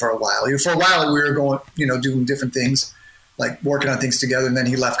completely for a while. For a while, we were going, doing different things, like working on things together, and then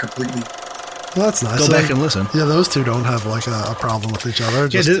he left completely. Well, that's nice. Go back and listen. Yeah, those two don't have like a problem with each other.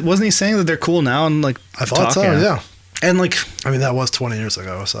 Wasn't he saying that they're cool now and like? I thought so. Yeah. And like, I mean, that was 20 years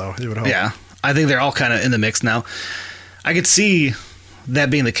ago, so you would hope. Yeah, I think they're all kind of in the mix now. I could see that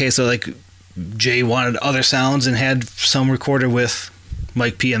being the case. So like, Jay wanted other sounds and had some recorded with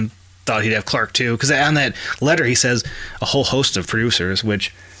Mike P and thought he'd have Clark too. Because on that letter he says a whole host of producers,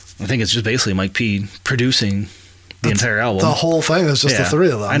 which I think it's just basically Mike P producing the entire album. The whole thing is just the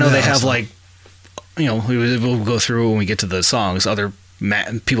 3 of them. I know they have like, we'll go through when we get to the songs, other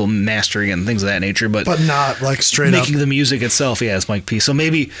people mastering and things of that nature, but not like straight making up. the music itself. Yeah, it's Mike P. So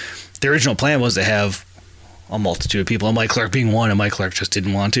maybe the original plan was to have a multitude of people, and Mike Clark being one, and Mike Clark just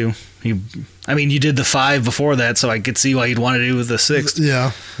didn't want to. You did the 5 before that, so I could see why you'd want to do the 6th.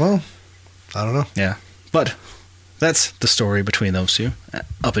 Yeah, well, I don't know. Yeah, but that's the story between those two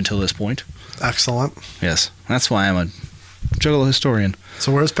up until this point. Excellent. Yes, that's why I'm a Juggalo historian.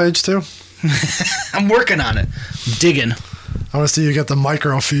 So where's page 2? I'm working on it. I'm digging. I want to see you get the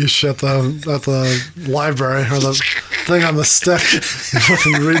microfiche at the library, or the thing on the stick.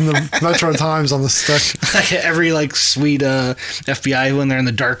 You're reading the Metro Times on the stick. Every sweet FBI when they're in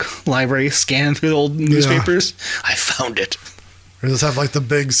the dark library scanning through the old newspapers. Yeah. I found it. Or just have the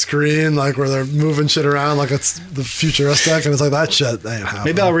big screen where they're moving shit around like it's the futuristic, and it's like that shit ain't happening.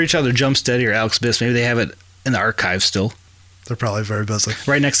 Maybe I'll reach out to Jump Steady or Alex Biss. Maybe they have it in the archive still. They're probably very busy.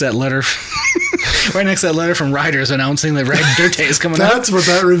 Right next to that letter. Right next to that letter from Riders announcing that Red Dirt Day is coming out. That's what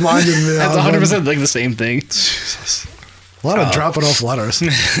that reminded me of. That's 100% the same thing. Jesus. A lot of dropping off letters.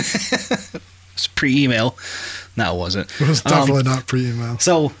 It's pre-email. No, it wasn't. It was definitely not pre-email.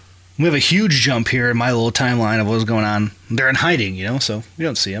 So we have a huge jump here in my little timeline of what was going on. They're in hiding, so we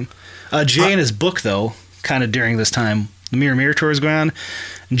don't see them. Jay in his book, though, kind of during this time, the Mirror Mirror tour is going on.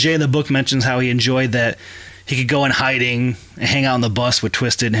 Jay in the book mentions how he enjoyed that he could go in hiding and hang out on the bus with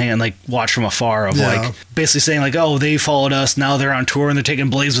Twisted and hang and like watch from afar of like basically saying like, oh, they followed us, now they're on tour and they're taking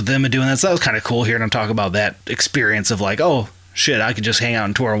Blaze with them and doing that. So that was kind of cool hearing him talk about that experience of like, oh shit, I could just hang out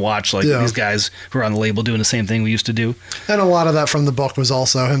on tour and watch like these guys who are on the label doing the same thing we used to do. And a lot of that from the book was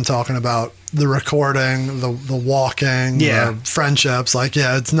also him talking about the recording, the walking, the friendships. Like,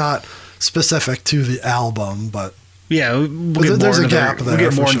 it's not specific to the album, but we'll get there's a gap there. We'll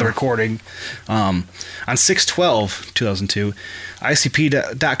get more into the recording. On 6/12/2002,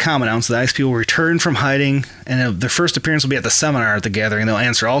 ICP.com announced that ICP will return from hiding, and their first appearance will be at the seminar at the gathering. They'll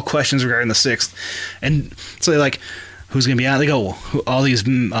answer all questions regarding the Sixth. And so they're like, who's going to be on it? They go, all these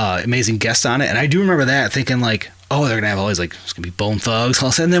amazing guests on it. And I do remember that, thinking like, oh, they're going to have all these, like, it's going to be Bone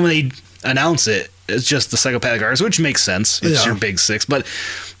Thugs. And then when they announce it, it's just the Psychopathic Artists, which makes sense. It's your big six. But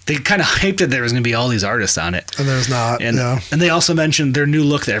they kind of hyped that there was going to be all these artists on it. And there's not. And they also mentioned their new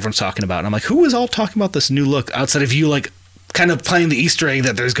look that everyone's talking about. And I'm like, who was all talking about this new look outside of you, like, kind of playing the Easter egg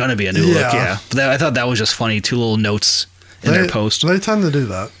that there's going to be a new look? Yeah. But I thought that was just funny. 2 little notes in their post. They tend to do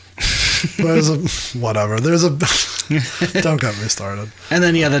that. Whatever. There's a... Don't get me started. And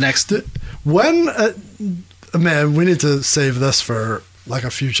then, the next... When... man, we need to save this for, like,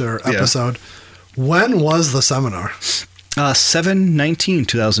 a future episode. When was the seminar?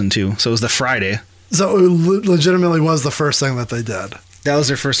 7/19/2002. So it was the Friday. So it legitimately was the first thing that they did. That was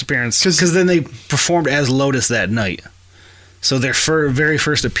their first appearance. Because then they performed as Lotus that night. So their very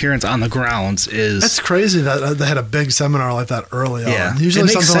first appearance on the grounds is... It's crazy that they had a big seminar like that early on.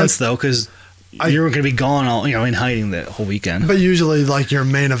 Usually it makes sense, though, because you're going to be gone all, in hiding that whole weekend. But usually, like, your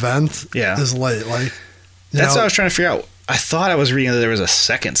main event is late. Like, that's what I was trying to figure out. I thought I was reading that there was a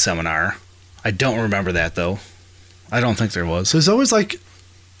second seminar. I don't remember that, though. I don't think there was. There's always, like,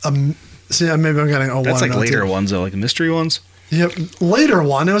 maybe I'm getting 01. That's like later ones, though, like mystery ones. Yep. Later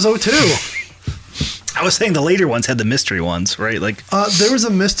one, it was 02. I was saying the later ones had the mystery ones, right? Like there was a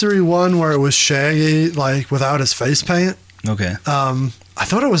mystery one where it was Shaggy, like, without his face paint. Okay. I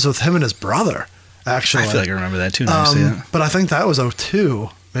thought it was with him and his brother, actually. I feel like I remember that, too, now you say that. But I think that was 02.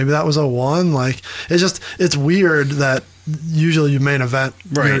 Maybe that was 01. Like, it's weird that usually you main event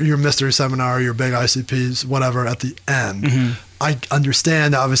your mystery seminar, your big ICPs, whatever, at the end. Mm-hmm. I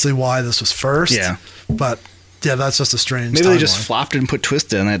understand, obviously, why this was first. Yeah. But, that's just a strange Maybe they just flopped it and put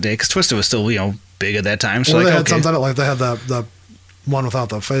Twisted on that day, because Twisted was still, big at that time. So they had something like they had the one without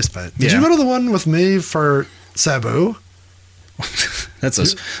the face paint. Did you go to the one with me for Sabu? That's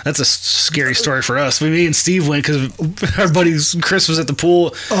a scary story for us. Me and Steve went because our buddy Chris was at the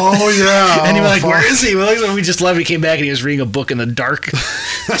pool. Oh yeah, and he was like, "Where is he?" Well, we just left. He came back and he was reading a book in the dark.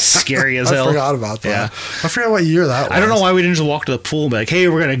 Scary as hell. I forgot about that. Yeah. I forgot what year that was. I don't know why we didn't just walk to the pool and be like, "Hey,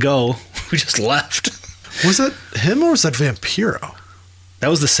 we're gonna go." We just left. Was it him or was that Vampiro? That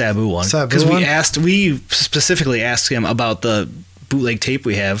was the Sabu one. Because we specifically asked him about the bootleg tape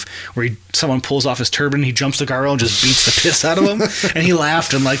we have where someone pulls off his turban, he jumps the guardrail and just beats the piss out of him. And he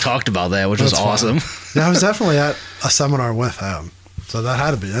laughed and talked about that, which was awesome. Yeah, I was definitely at a seminar with him. So that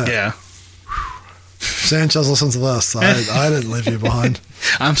had to be it. Yeah. Sanchez, listen to this. I didn't leave you behind.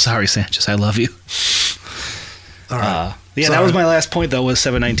 I'm sorry, Sanchez. I love you. All right. That was my last point, though, was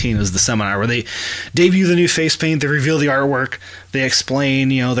 7/19 was the seminar where they debut the new face paint, they reveal the artwork, they explain,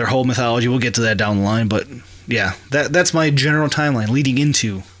 their whole mythology. We'll get to that down the line, but yeah, that's my general timeline leading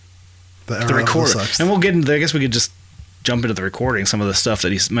into the recording. And we'll get into, I guess we could just jump into the recording, some of the stuff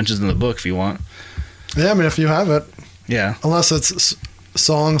that he mentions in the book if you want. Yeah, I mean, if you have it. Yeah. Unless it's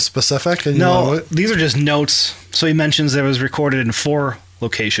song specific. And these are just notes. So he mentions that it was recorded in 4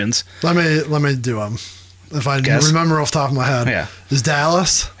 locations. Let me do them. If I remember off the top of my head. Yeah. Is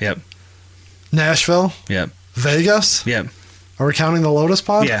Dallas? Yep. Nashville? Yep. Vegas? Yep. Are we counting the Lotus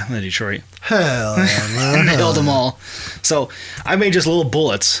Pod? Yeah, the Detroit. Hell yeah, man. Nailed them all. So I made just little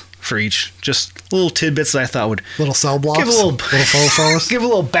bullets for each, just little tidbits that I thought would little cell blocks, give a little photos, give a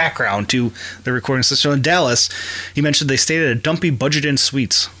little background to the recording system. In Dallas, he mentioned they stayed at a dumpy Budget Inn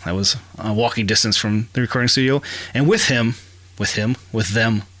Suites. That was a walking distance from the recording studio, and with them,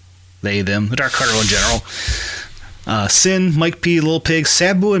 they, them, the Dark Cartel in general. Sin, Mike P, Lil Pig,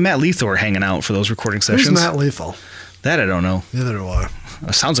 Sabu, and Matt Lethal were hanging out for those recording sessions. Who's Matt Lethal? That I don't know. Neither do I.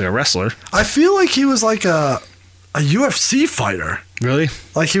 Sounds like a wrestler. I feel like he was like a UFC fighter. Really?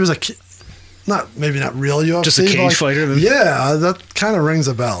 Like he was maybe not real UFC. Just a cage fighter? Yeah, that kind of rings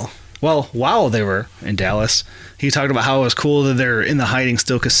a bell. Well, while they were in Dallas, he talked about how it was cool that they're in the hiding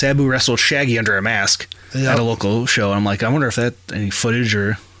still because Sabu wrestled Shaggy under a mask at a local show. And I'm like, I wonder if that any footage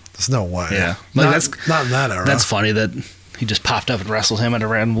or... There's no way. Yeah. Not in that era. That's funny that he just popped up and wrestled him at a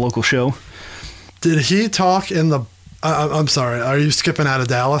random local show. Did he talk in the I'm sorry. Are you skipping out of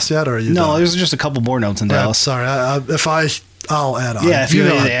Dallas yet, or are you? No, done? there's just a couple more notes in Dallas. Sorry. I'll add on. Yeah, if you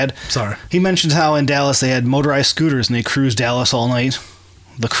have anything to add. Sorry. He mentions how in Dallas they had motorized scooters and they cruised Dallas all night.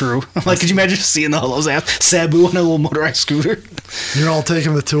 The crew. Like, could you imagine seeing all those apps? Sabu on a little motorized scooter. You're all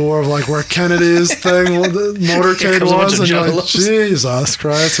taking the tour of like where Kennedy's thing, the motorcade was, and you're like, Jesus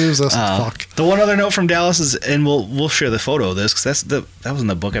Christ, who's this fuck? The one other note from Dallas is, and we'll share the photo of this because that was in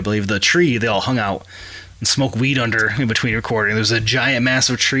the book, I believe. The tree they all hung out and smoked weed under in between recording. There was a giant,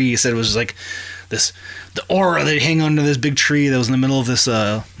 massive tree. He said it was like the aura they'd hang under this big tree that was in the middle of this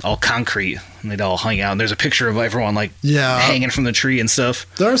all concrete, and they'd all hang out. And there's a picture of everyone hanging from the tree and stuff.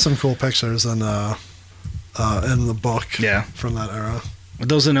 There are some cool pictures in the book. Yeah, from that era. Are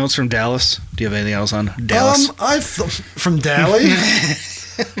those the notes from Dallas? Do you have anything else on Dallas? From Dally.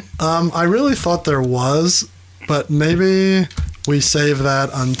 I really thought there was, but maybe we save that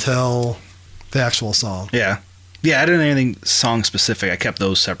until the actual song. Yeah, I didn't have anything song specific. I kept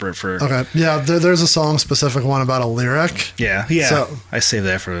those separate for. Okay. Yeah, there's a song specific one about a lyric. Yeah. So, I saved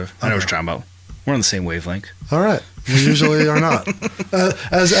that for. I know what you're talking about. We're on the same wavelength. All right. We usually are not.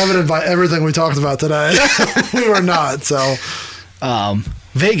 As evident by everything we talked about today, we were not. So,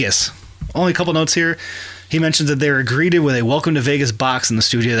 Vegas. Only a couple notes here. He mentions that they were greeted with a welcome to Vegas box in the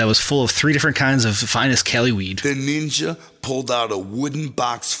studio that was full of 3 different kinds of finest Cali weed. The ninja pulled out a wooden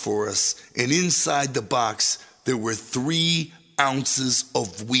box for us, and inside the box, there were 3 ounces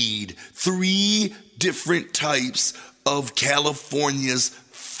of weed. 3 different types of California's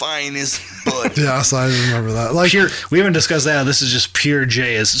finest bud. Yes, I remember that. Like pure, we haven't discussed that. This is just pure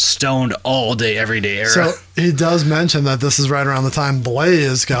J is stoned all day, every day era. So he does mention that this is right around the time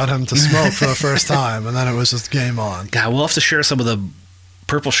Blaze got him to smoke for the first time, and then it was just game on. God, we'll have to share some of the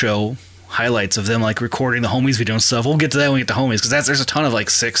Purple Show highlights of them recording the homies video and stuff. We'll get to that when we get to homies because there's a ton of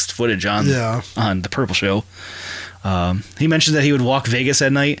 6th footage on the Purple Show. He mentioned that he would walk Vegas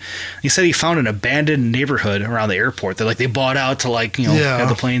at night. He said he found an abandoned neighborhood around the airport that they bought out to have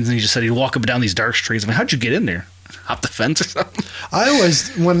the planes, and he just said he'd walk up and down these dark streets. I mean, how'd you get in there? Hop the fence or something? I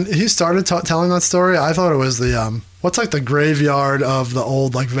always, when he started telling that story, I thought it was the what's the graveyard of the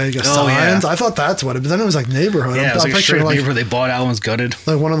old Vegas signs. I thought that's what it. But then it was neighborhood. Yeah, it was a straight neighborhood they bought out and was gutted.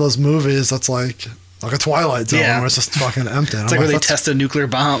 Like one of those movies that's like a Twilight Zone where it's just fucking empty. It's where they tested nuclear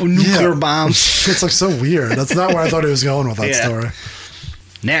bombs. It's so weird. That's not where I thought he was going with that story.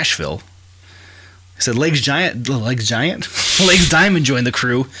 Nashville. He said Legs Diamond joined the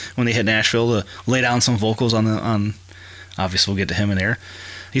crew when they hit Nashville to lay down some vocals on. Obviously, we'll get to him in there.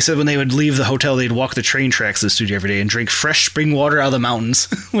 He said when they would leave the hotel, they'd walk the train tracks to the studio every day and drink fresh spring water out of the mountains,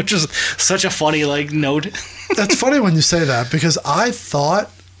 which is such a funny note. That's funny when you say that because I thought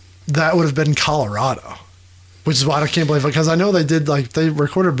that would have been Colorado, which is why I can't believe it, because I know they did they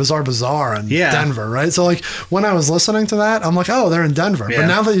recorded Bizarre Bazaar in Denver, right? So when I was listening to that, I'm like, oh, they're in Denver. Yeah. But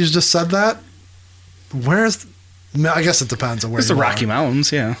now that you just said that, I guess it depends on where it's the Rocky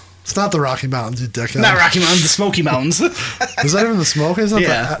Mountains, yeah. It's not the Rocky Mountains, you dickhead. Not Rocky Mountains, the Smoky Mountains. Is that even the Smoky?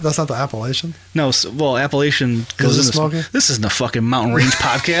 That's not the Appalachian? No, well, Appalachian goes into Smoky. This isn't a fucking mountain range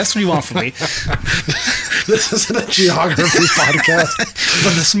podcast. What do you want from me? This isn't a geography podcast.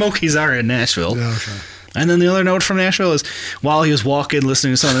 But the Smokies are in Nashville. Yeah, okay. And then the other note from Nashville is while he was walking,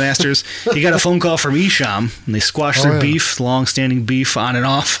 listening to some of the Masters, he got a phone call from Esham, and they squashed their beef, long-standing beef, on and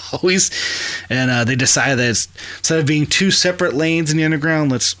off always. And they decided that instead of being 2 separate lanes in the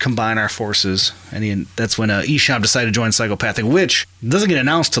underground, let's combine our forces. And that's when Esham decided to join Psychopathic, which doesn't get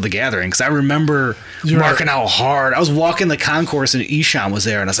announced till the gathering, because I remember marking out hard. I was walking the concourse, and Esham was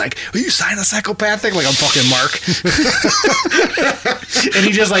there, and I was like, are you signing Psychopathic? Like I'm fucking Mark. And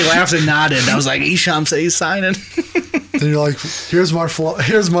he just laughed and nodded. I was like, Esham said he's signing. Then you're like, here's my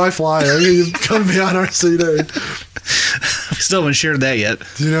flyer. You come be on our CD. We still haven't shared that yet.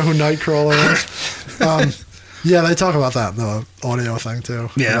 Do you know who Nightcrawler is? Yeah, they talk about that in the audio thing too.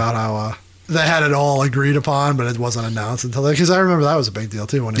 Yeah. About how they had it all agreed upon, but it wasn't announced until because I remember that was a big deal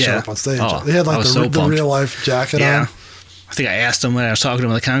too when he showed up on stage. Oh, he had the real life jacket on. I think I asked him when I was talking to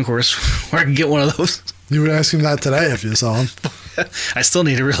him in the concourse where I could get one of those. You would ask him that today if you saw him. I still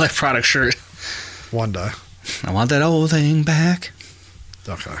need a real life product shirt. One day. I want that old thing back.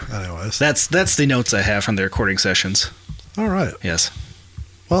 Okay. Anyways, that's the notes I have from the recording sessions. All right. Yes.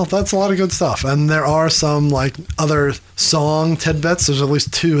 Well, that's a lot of good stuff, and there are some other song tidbits. There's at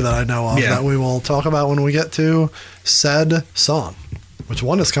least 2 that I know of that we will talk about when we get to said song, which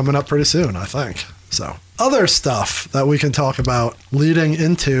one is coming up pretty soon, I think. So, other stuff that we can talk about leading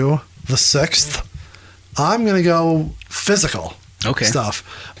into the 6th. I'm going to go physical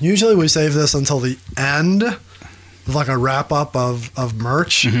stuff. Usually we save this until the end like a wrap up of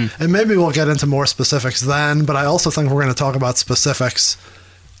merch, and maybe we'll get into more specifics then. But I also think we're going to talk about specifics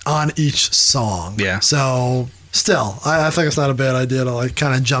on each song. Yeah. So still, I think it's not a bad idea to like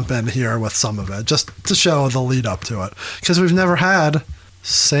kind of jump in here with some of it, just to show the lead up to it, because we've never had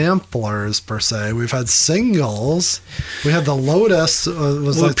samplers per se. We've had singles. We had the Lotus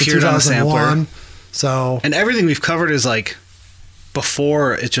was like the 2001. So and everything we've covered is like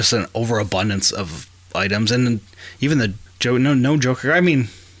before. It's just an overabundance of items, and even the no Joker. I mean,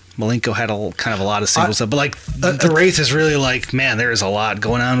 Malenko had kind of a lot of singles stuff, but like the Wraith is really like, man, there is a lot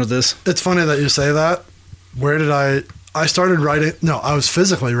going on with this. It's funny that you say that. Where did I started writing. No, I was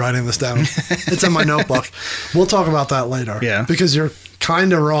physically writing this down. It's in my notebook. We'll talk about that later. Yeah. Because you're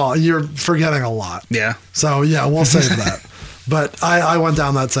kind of wrong. You're forgetting a lot. Yeah. So, yeah, we'll save that. But I went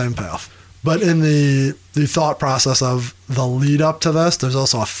down that same path. But in the thought process of the lead up to this, there's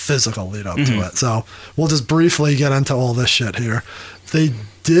also a physical lead up to it. So we'll just briefly get into all this shit here. They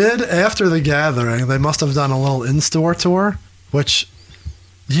did, after the gathering, they must have done a little in-store tour, which,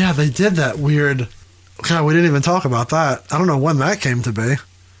 yeah, they did that weird... God, we didn't even talk about that. I don't know when that came to be.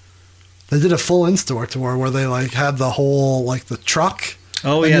 They did a full in-store tour where they like had the whole like the truck.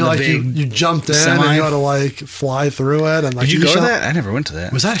 Oh and yeah, like, the big you jumped in semi. and you had to like fly through it. And like, did you go to that? I never went to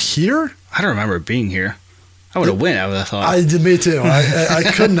that. Was that here? I don't remember it being here. I would have went. I would have thought. I did. Me too. I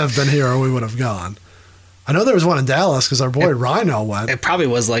couldn't have been here, or we would have gone. I know there was one in Dallas because our boy Rhino went. It probably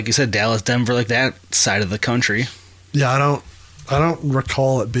was like you said, Dallas, Denver, like that side of the country. Yeah, I don't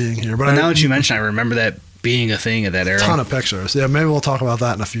recall it being here, but now that you mention, I remember that being a thing at that era. Ton of pictures. Yeah, maybe we'll talk about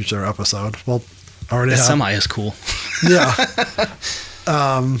that in a future episode. Well, already that have. semi is cool. Yeah.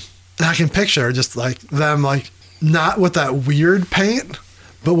 I can picture just like them, like not with that weird paint,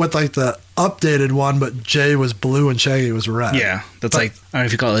 but with like the updated one, but Jay was blue and Shaggy was red. Yeah, that's like, I don't know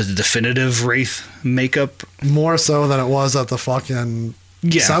if you call it the definitive Wraith makeup. More so than it was at the fucking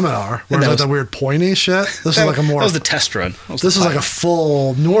seminar, where it was like the weird pointy shit. This was like a more... That was the test run. This was like a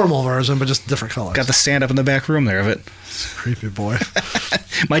full normal version, but just different colors. Got the stand up in the back room there of it. Creepy boy.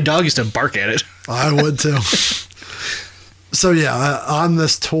 My dog used to bark at it. I would too. So yeah, on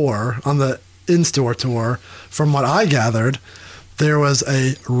this tour, on the in-store tour, from what I gathered, there was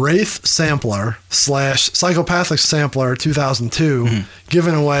a Wraith sampler / Psychopathic sampler 2002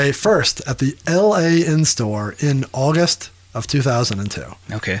 given away first at the LA in-store in August of 2002.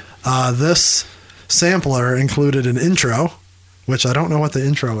 Okay. This sampler included an intro, which I don't know what the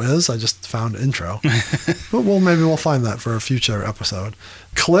intro is. I just found intro. But maybe we'll find that for a future episode.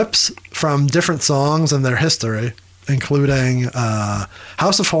 Clips from different songs and their history, including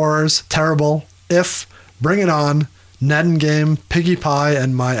House of Horrors, Terrible, If, Bring It On, Ned and Game, Piggy Pie,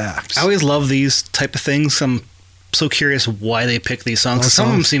 and My Axe. I always love these type of things. I'm so curious why they pick these songs. Some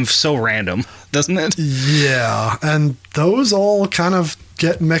of them seem so random, doesn't it? Yeah, and those all kind of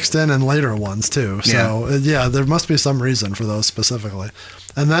get mixed in later ones too. So yeah, there must be some reason for those specifically.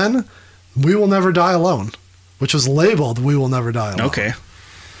 And then We Will Never Die Alone, which was labeled We Will Never Die Alone. Okay.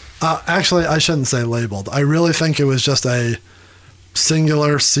 Actually, I shouldn't say labeled. I really think it was just a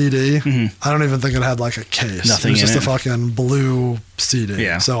singular CD. I don't even think it had like a case. Nothing. It was just a fucking blue CD.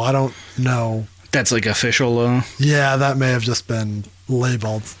 Yeah. So I don't know. That's like official. Yeah, that may have just been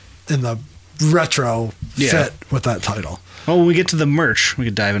labeled in the retro fit with that title. Well, when we get to the merch, we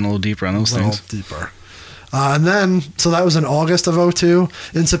could dive in a little deeper on those things. Deeper. And then, so that was in August of 2002.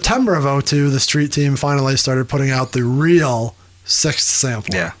 In September of 2002, the street team finally started putting out the real 6th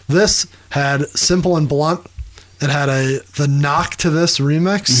sampler. Yeah. This had Simple and Blunt. It had the Knock to This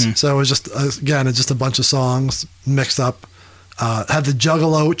remix. So it was just, again, it's just a bunch of songs mixed up. Had the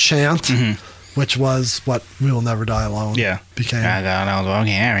Juggalo chant, which was what We Will Never Die Alone became.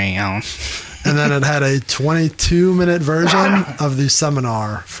 And then it had a 22-minute version of the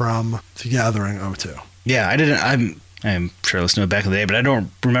Seminar from The Gathering 2002. Yeah, I'm sure I listened to it back in the day, but I don't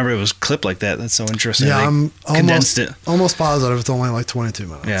remember it was clipped like that. That's so interesting. Yeah, I'm condensed it. Almost positive it's only like 22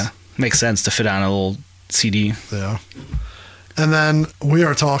 minutes. Yeah, makes sense to fit on a little CD. Yeah. And then we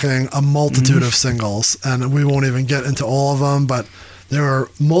are talking a multitude of singles, and we won't even get into all of them, but there are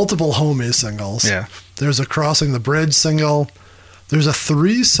multiple Homies singles. Yeah. There's a Crossing the Bridge single. There's a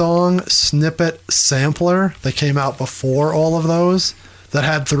 3-song snippet sampler that came out before all of those that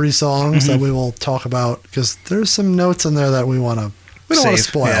had 3 songs that we will talk about, because there's some notes in there that we don't want to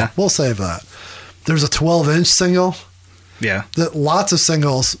spoil. Yeah. We'll save that. There's a 12-inch single. Yeah. Lots of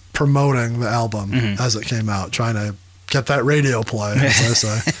singles promoting the album as it came out, trying to get that radio play, as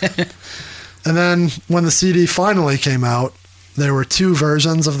I say. And then when the CD finally came out, there were 2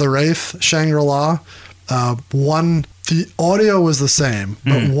 versions of the Wraith, Shangri-La. One, the audio was the same,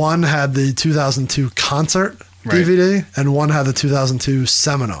 but one had the 2002 concert Right. DVD, and one had the 2002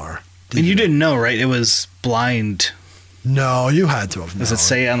 Seminar DVD. And you didn't know, right? It was blind. No, you had to have known. Does it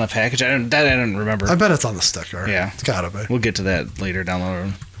say on the package? I don't remember. I bet it's on the sticker. Yeah. It's gotta be. We'll get to that later down the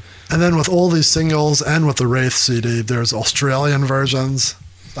road. And then with all these singles and with the Wraith CD, there's Australian versions.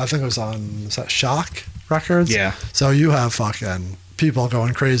 I think it was on, is that Shock Records? Yeah. So you have fucking people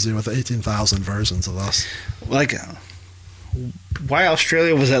going crazy with 18,000 versions of this. Like, why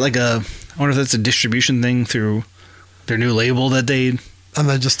Australia? Was that like I wonder if that's a distribution thing through their new label that they... And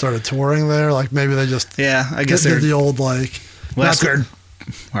they just started touring there. Like maybe they just Yeah, I guess did they're... the old like... Well, that's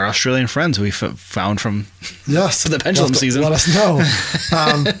our Australian friends we found from Yes. the pendulum season. Let us know.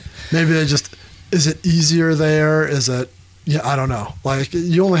 Maybe they just... Is it easier there? Is it... Yeah, I don't know. Like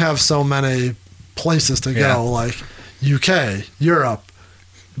you only have so many places to Yeah. go. Like UK, Europe,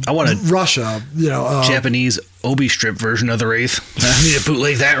 I want a Russia, Japanese obi strip version of the Wraith. I need to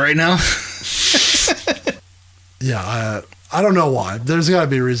bootleg that right now. Yeah, I don't know why. There's got to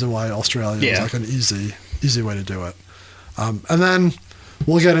be a reason why Australia is Yeah. like an easy way to do it. And then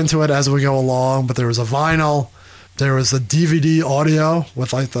we'll get into it as we go along. But there was a vinyl, there was the DVD audio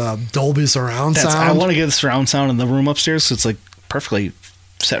with like the Dolby surround sound. I want to get the surround sound in the room upstairs, so it's like perfectly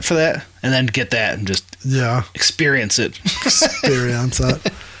set for that, and then get that and just experience it. Experience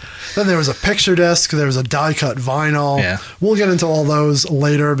it. Then there was a picture disc. There was a die-cut vinyl. Yeah. We'll get into all those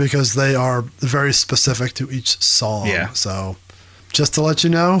later because they are very specific to each song. Yeah. So just to let you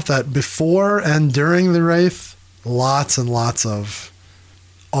know that before and during the Wraith, lots and lots of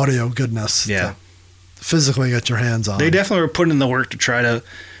audio goodness Yeah. to physically get your hands on. They definitely were putting in the work to try to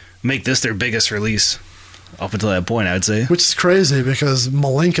make this their biggest release up until that point, I'd say. Which is crazy because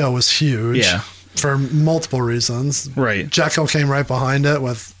Malenko was huge. Yeah. For multiple reasons. Right. Jekyll came right behind it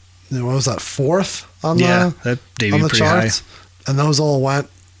with, what was that, fourth on Yeah, the that debuted on the pretty charts, and those all went,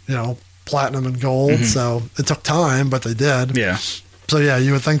 platinum and gold. Mhm. So it took time, but they did. Yeah. So yeah,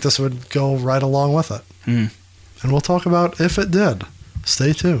 you would think this would go right along with it. Mm. And we'll talk about if it did.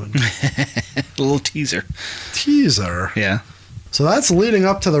 Stay tuned. A little teaser. Teaser. Yeah. So that's leading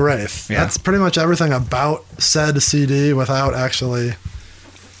up to the Wraith. Yeah. That's pretty much everything about said CD without actually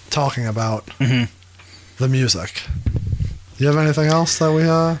talking about Mhm. the music. Do you have anything else that we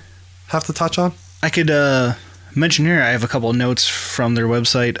have to touch on? I could mention here, I have a couple of notes from their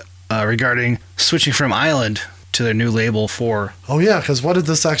website regarding switching from Island to their new label for Oh yeah, because what did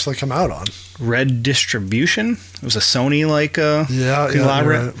this actually come out on? Red Distribution. It was a Sony Yeah,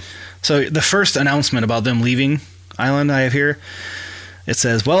 conglomerate. you're right. So the first announcement about them leaving Island I have here, it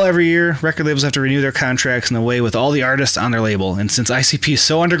says, well, every year, record labels have to renew their contracts in a way with all the artists on their label. And since ICP is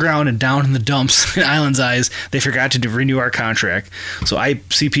so underground and down in the dumps in Island's eyes, they forgot to renew our contract. So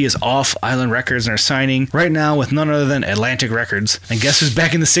ICP is off Island Records and are signing right now with none other than Atlantic Records. And guess who's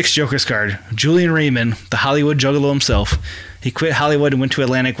back in the Six Jokers card? Julian Raymond, the Hollywood juggalo himself. He quit Hollywood and went to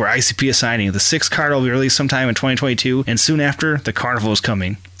Atlantic, where ICP is signing. The sixth card will be released sometime in 2022, and soon after, the Carnival is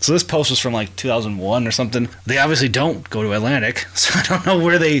coming. So this post was from 2001 or something. They obviously don't go to Atlantic, so I don't know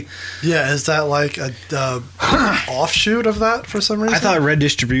where they... Yeah, is that like a offshoot of that for some reason? I thought Red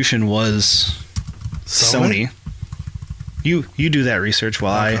Distribution was Sony. You do that research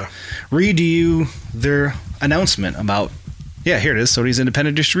while I read to you their announcement about... Yeah, here it is. Sony's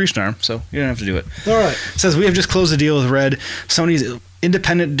independent distribution arm, so you don't have to do it. All right. It says, we have just closed a deal with Red, Sony's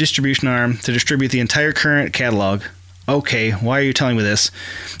independent distribution arm, to distribute the entire current catalog. Okay, why are you telling me this?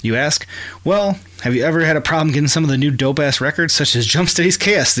 You ask? Well, have you ever had a problem getting some of the new dope-ass records, such as Jumpsteady's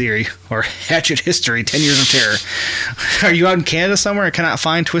Chaos Theory, or Hatchet History, 10 Years of Terror? Are you out in Canada somewhere and cannot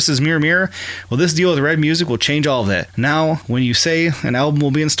find Twisted's Mirror Mirror? Well, this deal with Red Music will change all of that. Now, when you say an album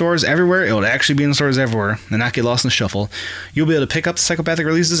will be in stores everywhere, it will actually be in stores everywhere, and not get lost in the shuffle. You'll be able to pick up the Psychopathic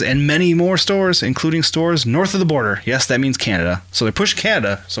releases in many more stores, including stores north of the border. Yes, that means Canada. So they're pushing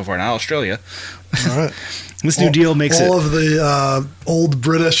Canada so far, not Australia. All right. This new deal makes all it... of the old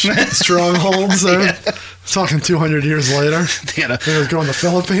British strongholds. Talking 200 years later. They're going to the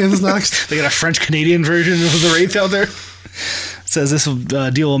Philippines next. They got a French-Canadian version of the Wraith out there. It says this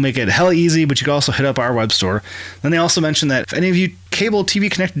deal will make it hella easy, but you can also hit up our web store. Then they also mentioned that if any of you cable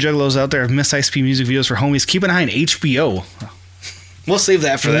TV connected juggalos out there have missed ICP music videos for homies, keep an eye on HBO. We'll save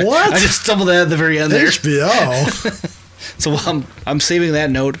that for that. What? I just stumbled at the very end there. HBO? So I'm saving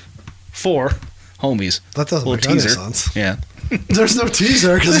that note for homies. That doesn't make any sense. Yeah. There's no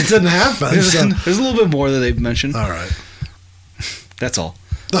teaser because it didn't happen. There's a little bit more that they've mentioned. All right. That's all.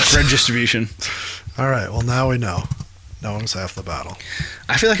 Red Distribution. All right. Well, now we know. Knowing's half the battle.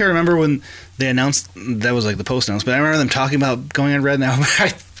 I feel like I remember when they announced, that was like the post announcement, but I remember them talking about going on Red now.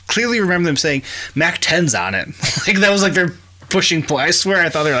 I clearly remember them saying Mac 10's on it. Like that was like their pushing point. I swear I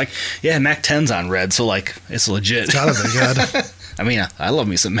thought they were like, yeah, Mac 10's on red, so like it's legit. It's gotta be good. I mean, I love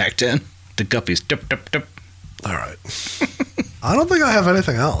me some Mac 10. The guppies. Dup, dup, dup. All right. I don't think I have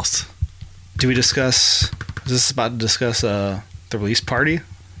anything else. Do we discuss? Is this about to discuss the release party?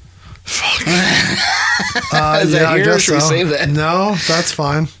 Fuck. Is that here, or should we save that? No, that's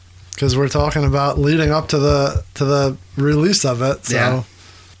fine. Because we're talking about leading up to the release of it. So Yeah.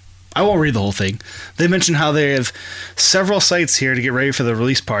 I won't read the whole thing. They mention how they have several sites here to get ready for the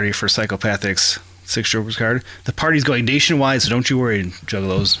release party for Psychopathics 6 Joker's card. The party's going nationwide, so don't you worry,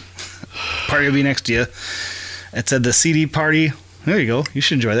 Juggalos. Party will be next to you. It said the CD party. There you go. You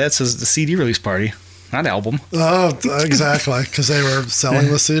should enjoy that. It says the CD release party, not album. Oh, exactly. Because they were selling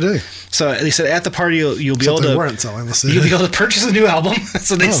the CD. So they said at the party you'll be Except able they to weren't selling the CD. you'll be able to purchase a new album. That's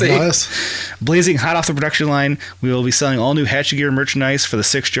what they say. Nice. Blazing hot off the production line, we will be selling all new Hatchet Gear merchandise for the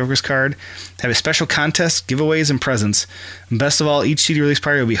 6 Jokers card. Have a special contest, giveaways, and presents. And best of all, each CD release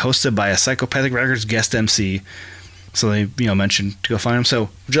party will be hosted by a Psychopathic Records guest MC. So they, mentioned to go find them. So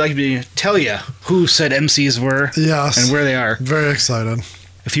would you like me to tell you who said MCs were? Yes. And where they are? Very excited.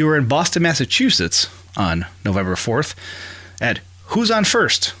 If you were in Boston, Massachusetts on November 4th at Who's on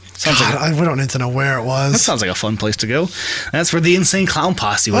First? We don't need to know where it was. That sounds like a fun place to go. That's where the Insane Clown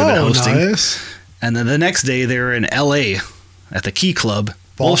Posse would have been hosting. Nice. And then the next day they were in LA at the Key Club.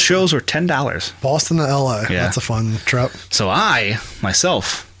 Both shows were $10. Boston to LA. Yeah. That's a fun trip. So I,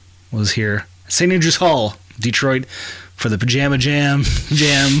 myself, was here at St. Andrews Hall, Detroit, for the Pajama Jam,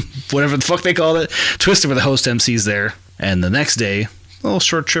 whatever the fuck they called it. Twisted were the host MCs there. And the next day, a little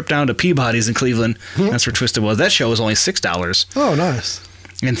short trip down to Peabody's in Cleveland. That's where Twisted was. That show was only $6. Oh, nice.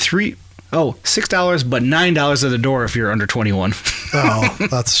 And $6, but $9 at the door if you're under 21. Oh,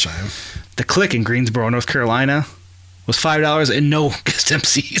 that's a shame. The Click in Greensboro, North Carolina, was $5 and no guest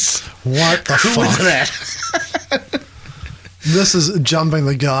MCs. What the Who fuck? was that? This is jumping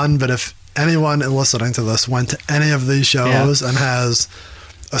the gun, but if anyone listening to this went to any of these shows and has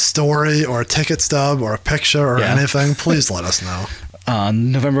a story or a ticket stub or a picture or anything, please let us know.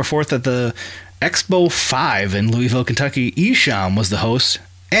 On November 4th at the Expo 5 in Louisville, Kentucky, Esham was the host.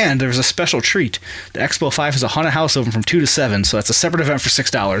 And there was a special treat. The Expo 5 is a haunted house open from 2 to 7, so that's a separate event for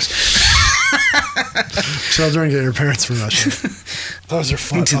 $6. Children, get your parents' permission. Those are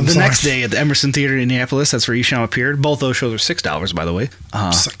fun. The next day at the Emerson Theater in Indianapolis, that's where Esham appeared. Both those shows were $6, by the way.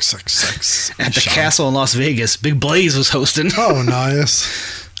 666. At the Castle in Las Vegas, Big Blaze was hosting. Oh,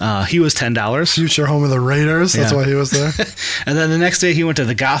 nice. He was $10. Future home of the Raiders. That's why he was there. And then the next day he went to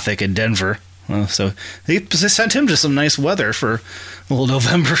the Gothic in Denver. So they sent him to some nice weather for a little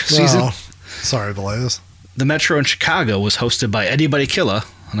November season. Oh, sorry, Blaze. The Metro in Chicago was hosted by Eddie Buddy Killa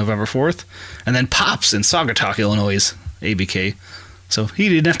on November 4th. And then Pops in Saugatuck, Illinois, ABK. So he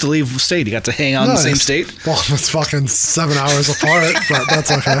didn't have to leave the state. He got to hang out in the same state. Well, it's fucking 7 hours apart, but that's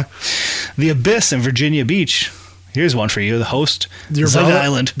okay. The Abyss in Virginia Beach. Here's one for you. The host, Zug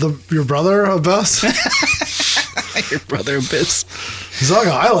Island. Your brother Abyss? Your brother Abyss. Zug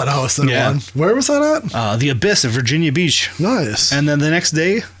Island hosted one. Where was that at? The Abyss of Virginia Beach. Nice. And then the next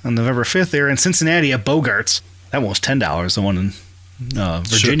day, on November 5th, they were in Cincinnati at Bogart's. That one was $10. The one in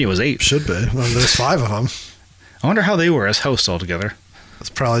Virginia was $8. Should be. Well, there's 5 of them. I wonder how they were as hosts altogether. It's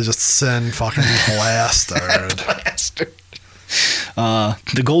probably just Sin fucking bastard.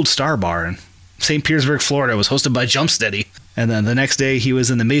 The Gold Star Bar in St. Petersburg, Florida was hosted by Jumpsteady. And then the next day, he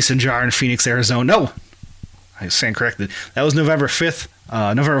was in the Mason Jar in Phoenix, Arizona. No! I stand corrected. That was November 5th.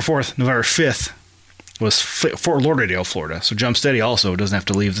 November 4th. November 5th was Fort Lauderdale, Florida. So Jumpsteady also doesn't have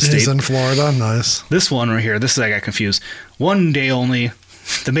to leave the state. He's in Florida. Nice. This one right here, I got confused. One day only,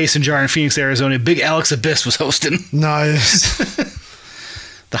 the Mason Jar in Phoenix, Arizona, Big Alex Abyss was hosting. Nice.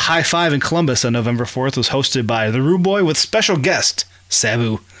 The High Five in Columbus on November 4th was hosted by the Rude Boy with special guest,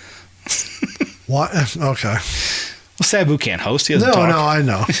 Sabu. What? Okay. Well, Sabu can't host. He doesn't talk. No, I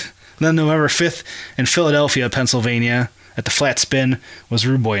know. Then November 5th in Philadelphia, Pennsylvania, at the Flat Spin was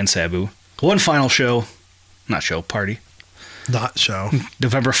Rude Boy and Sabu. One final party. Not show.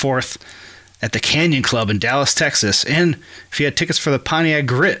 November 4th at the Canyon Club in Dallas, Texas. And if you had tickets for the Pontiac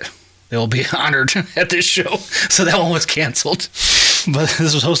Grit, they will be honored at this show. So that one was canceled. But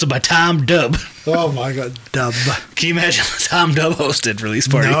this was hosted by Tom Dubb. Oh my God, Dubb. Can you imagine Tom Dubb hosted release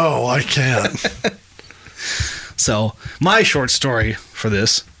party? No, I can't. So my short story for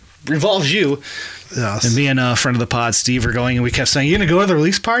this revolves you. Yes. And me and a friend of the pod, Steve, are going, and we kept saying, "You gonna go to the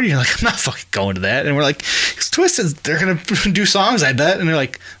release party?" You're like, "I'm not fucking going to that." And we're like, "It's Twisted. They're gonna do songs, I bet." And they're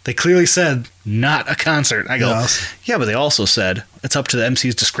like, "They clearly said not a concert." I go, Yes. "Yeah, but they also said it's up to the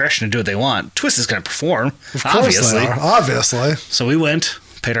MC's discretion to do what they want. Twisted's gonna perform, Of course obviously." they are. Obviously. So we went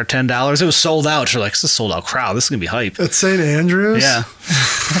Paid our $10. It was sold out. So we're like, this is a sold out crowd. This is gonna be hype. At St. Andrews? Yeah.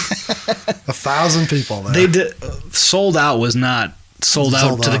 1,000 people there. They did sold out was not sold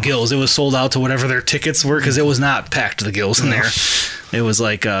out to the gills. It was sold out to whatever their tickets were because it was not packed to the gills in there. It was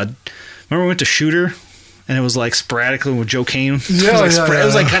like remember we went to Shooter and it was like sporadically with Joe Kane. Yeah, it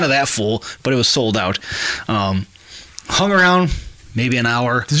was like kind of that full, but it was sold out. Hung around maybe an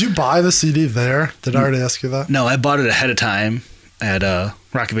hour. Did you buy the CD there? Did I already ask you that? No, I bought it ahead of time at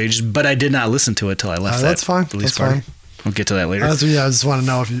Rock of Ages, but I did not listen to it till I left. That's fine. Release That's party. fine. We'll get to that later. I just want to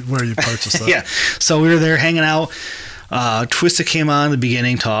know where you purchased it. Yeah. So we were there hanging out. Twisted came on in the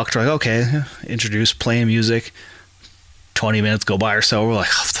beginning, talked. We're like, okay, introduced, playing music. 20 minutes go by or so. We're like,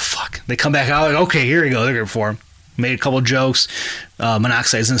 oh, what the fuck? They come back out, like, okay, here we go. They're going to perform. Made a couple jokes.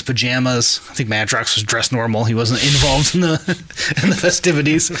 Monoxide's in his pajamas. I think Madrox was dressed normal. He wasn't involved in the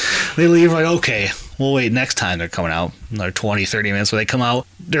festivities. They leave, like, okay, we'll wait next time they're coming out. Another 20, 30 minutes. When they come out,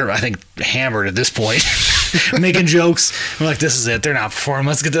 they're, I think, hammered at this point. Making jokes. We're like, this is it. They're not performing.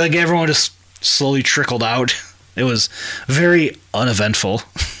 Let's get like everyone just slowly trickled out. It was very uneventful.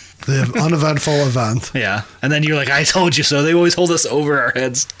 The uneventful event. Yeah. And then you're like, I told you so. They always hold us over our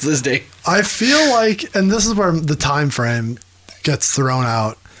heads to this day. I feel like, and this is where the time frame gets thrown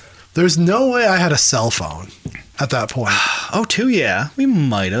out, there's no way I had a cell phone at that point. Oh, too, yeah. We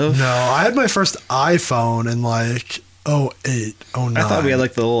might have. No, I had my first iPhone in like 08, 09. I thought we had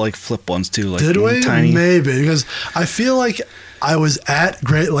like the little like flip ones too. Like Did we? Tiny. Maybe, because I feel like I was at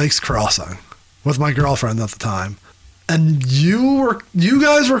Great Lakes Crossing with my girlfriend at the time. And you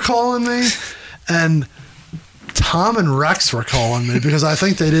guys were calling me, and Tom and Rex were calling me because I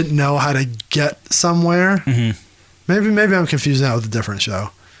think they didn't know how to get somewhere. Mm-hmm. Maybe I'm confusing that with a different show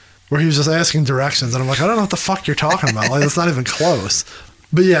where he was just asking directions, and I'm like, I don't know what the fuck you're talking about. Like, it's not even close.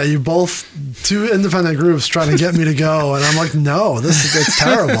 But yeah, you both, two independent groups trying to get me to go, and I'm like, no, it's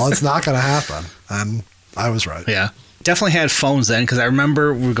terrible. It's not going to happen. And I was right. Yeah. Definitely had phones then because I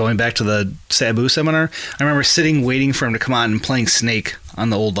remember we were going back to the Sabu seminar. I remember sitting waiting for him to come on and playing Snake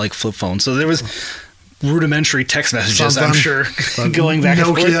on the old like flip phone. So there was rudimentary text messages, I'm sure, going back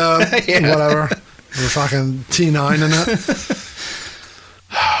Nokia, and forth. Yeah. whatever. We're fucking T9 in it.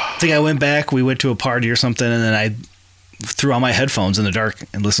 I think I went back. We went to a party or something, and then I threw on my headphones in the dark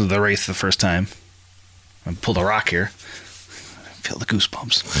and listened to the Wraith the first time. I pulled a rock here. I feel the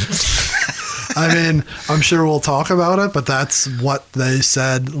goosebumps. I mean, I'm sure we'll talk about it, but that's what they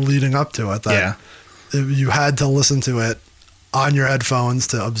said leading up to it. That you had to listen to it on your headphones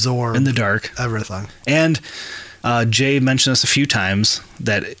to absorb in the dark everything. And Jay mentioned this a few times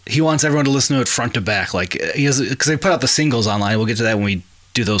that he wants everyone to listen to it front to back. Like because they put out the singles online. We'll get to that when we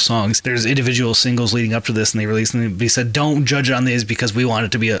do those songs. There's individual singles leading up to this, and they released them. He said, "Don't judge it on these because we want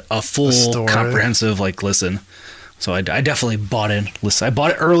it to be a full, comprehensive like listen." So I definitely bought in. Listen, I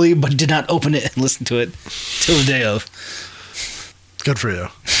bought it early, but did not open it and listen to it till the day of. Good for you.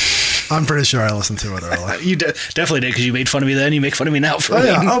 I'm pretty sure I listened to it early. You definitely did because you made fun of me then. You make fun of me now for it.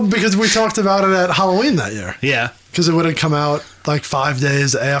 Yeah. Oh, because we talked about it at Halloween that year. Yeah. Because it would have come out like 5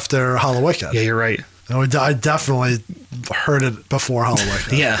 days after Halloween. Yeah, you're right. And I definitely heard it before Halloween.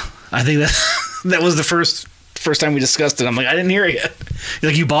 Yeah. I think that was the first time we discussed it. I'm like, I didn't hear it yet.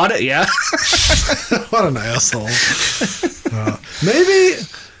 You're like, you bought it? Yeah. What an asshole. Maybe,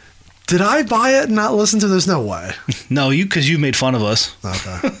 did I buy it and not listen to it? There's no way. No, because you made fun of us.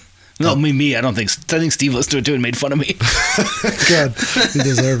 Okay. No, me. I think Steve listened to it too and made fun of me. Good. You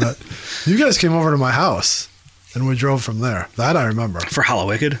deserve it. You guys came over to my house and we drove from there. That I remember. For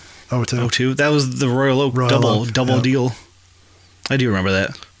Halloween. 02. That was the Royal Oak double deal. I do remember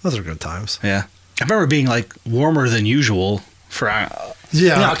that. Those are good times. Yeah. I remember being like warmer than usual for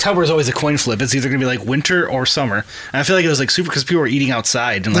October is always a coin flip. It's either gonna be like winter or summer. And I feel like it was like super because people were eating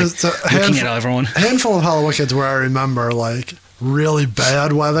outside and like looking at everyone. A handful of Halloween where I remember like really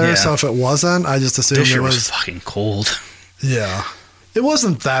bad weather. Yeah. So if it wasn't, I just assumed this year it was fucking cold. Yeah, it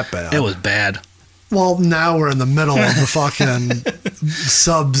wasn't that bad. It was bad. Well, now we're in the middle of the fucking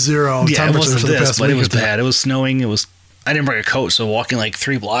sub-zero temperatures. It wasn't for the this, past but week it was bad. It was snowing. I didn't bring a coat, so walking like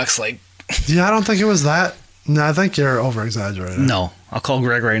 3 blocks, like. Yeah, I don't think it was that. No, I think you're over-exaggerating. No, I'll call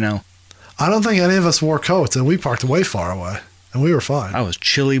Greg right now. I don't think any of us wore coats, and we parked way far away, and we were fine. I was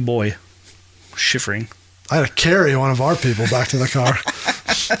chilly boy, shivering. I had to carry one of our people back to the car.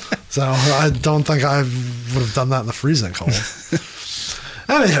 So I don't think I would have done that in the freezing cold.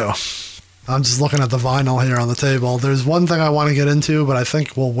 Anywho, I'm just looking at the vinyl here on the table. There's one thing I want to get into, but I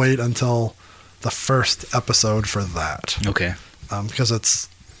think we'll wait until the first episode for that. Okay. Because it's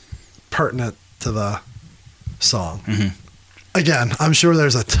pertinent to the song. Mm-hmm. again, I'm sure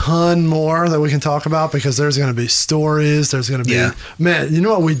there's a ton more that we can talk about because there's going to be stories. There's going to be, man, you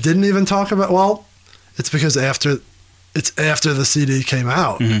know what we didn't even talk about? Well, it's because after the CD came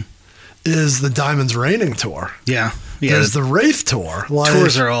out is the Diamonds Reigning tour. Yeah. There's the Wraith tour.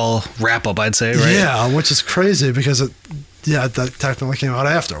 Tours are all wrap up, I'd say, right? Yeah, which is crazy because that technically came out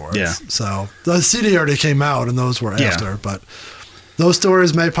afterwards. Yeah. So the CD already came out and those were after, but those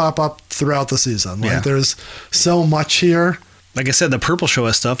stories may pop up throughout the season. There's so much here. Like I said, the Purple Show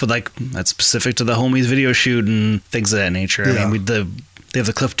has stuff, but that's specific to the homies video shoot and things of that nature. I mean, they have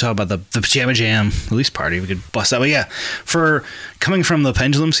the clip talk about the Pajama Jam release party. We could bust that. But yeah, for coming from the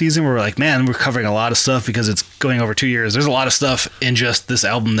Pendulum season, we're like, man, we're covering a lot of stuff because it's going over 2 years. There's a lot of stuff in just this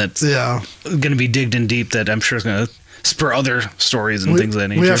album that's going to be digged in deep that I'm sure is going to spur other stories and things of that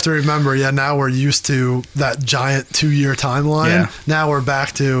nature. We have to remember, now we're used to that giant 2-year timeline. Yeah. Now we're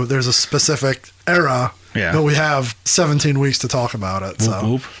back to, there's a specific era, but we have 17 weeks to talk about it.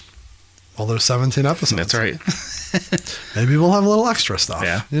 Whoop. Well, there's 17 episodes. That's right. Maybe we'll have a little extra stuff.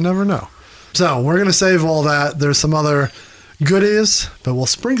 Yeah. You never know. So we're going to save all that. There's some other goodies, but we'll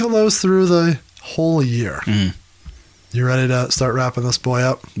sprinkle those through the whole year. You ready to start wrapping this boy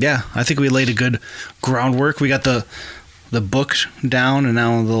up? Yeah, I think we laid a good groundwork. We got the book down, and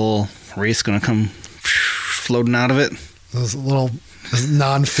now the little Wraith's going to come floating out of it. Those little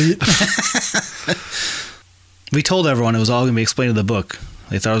non-feet. We told everyone it was all going to be explained in the book.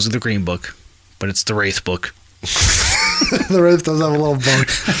 They thought it was the Green Book, but it's the Wraith book. The Wraith does have a little book.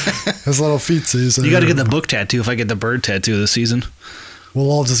 His little feetsies. You got to get the book tattoo if I get the bird tattoo this season.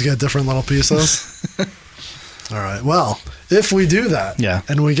 We'll all just get different little pieces. All right. Well, if we do that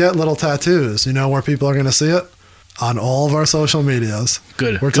and we get little tattoos, you know where people are going to see it? On all of our social medias.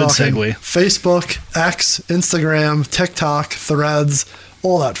 We're talking segue. Facebook, X, Instagram, TikTok, Threads,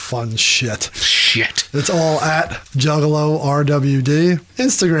 all that fun shit. It's all at Juggalo RWD.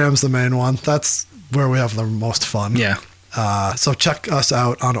 Instagram's the main one. That's where we have the most fun. Yeah. So check us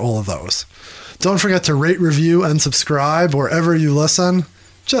out on all of those. Don't forget to rate, review, and subscribe wherever you listen.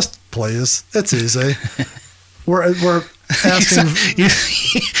 Just please. It's easy. We're asking.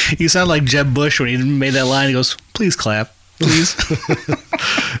 You sound like Jeb Bush when he made that line. He goes, "Please clap, please."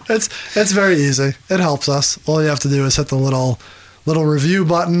 It's very easy. It helps us. All you have to do is hit the little review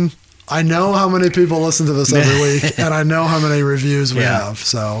button. I know how many people listen to this every week, and I know how many reviews we have.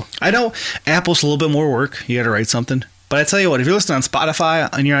 So I know Apple's a little bit more work. You got to write something. But I tell you what, if you're listening on Spotify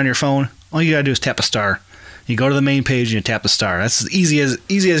and you're on your phone, all you got to do is tap a star. You go to the main page and you tap the star. That's as easy as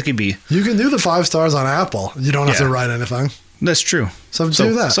it can be. You can do the 5 stars on Apple. You don't have to write anything. That's true. So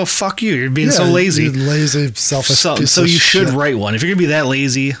do that. So fuck you. You're being so lazy. You're lazy, selfish piece so of you should shit. write one. If you're going to be that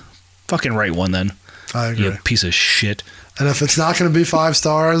lazy, fucking write one then. I agree. You piece of shit. And if it's not going to be 5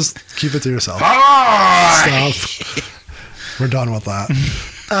 stars, keep it to yourself. Stop. We're done with that.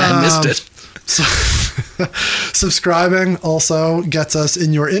 I missed it. Subscribing also gets us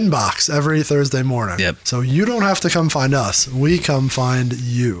in your inbox every Thursday morning. Yep. So you don't have to come find us. We come find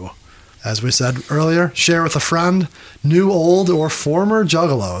you. As we said earlier, share with a friend, new, old, or former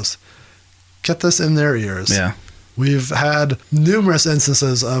juggalos. Get this in their ears. Yeah. We've had numerous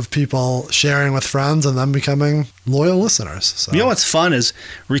instances of people sharing with friends and them becoming loyal listeners. So. You know what's fun is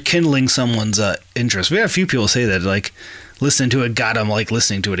rekindling someone's interest. We had a few people say that, like, listening to it got them, like,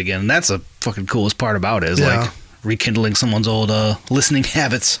 listening to it again. And that's the fucking coolest part about it is, like, rekindling someone's old listening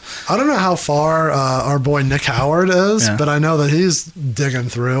habits. I don't know how far our boy Nick Howard is, but I know that he's digging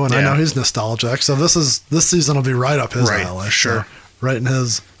through, and I know he's nostalgic. So this season will be right up his alley. Sure. So right in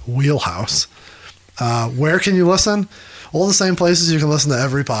his wheelhouse. Where can you listen? All the same places you can listen to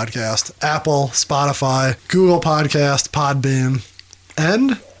every podcast. Apple, Spotify, Google Podcast, Podbean,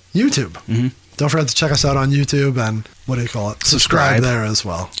 and YouTube. Mm-hmm. Don't forget to check us out on YouTube and, subscribe there as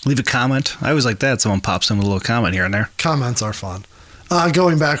well. Leave a comment. I always like that. Someone pops in with a little comment here and there. Comments are fun.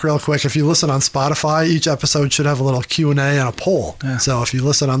 Going back real quick, if you listen on Spotify, each episode should have a little Q&A and a poll. Yeah. So if you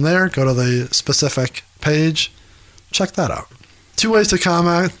listen on there, go to the specific page, check that out. 2 ways to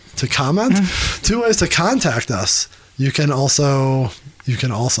comment. 2 ways to contact us. You can also,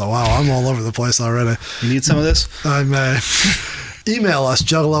 wow, I'm all over the place already. You need some of this? I may. Email us,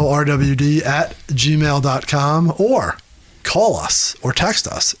 juggalorwd@gmail.com, or call us or text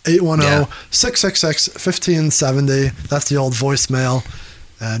us, 810-666-1570. That's the old voicemail,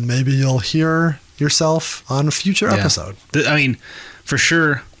 and maybe you'll hear yourself on a future episode. I mean, for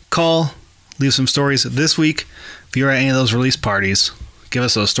sure, call, leave some stories. This week, if you're at any of those release parties, give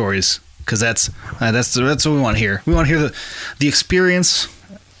us those stories, because that's what we want to hear. We want to hear the experience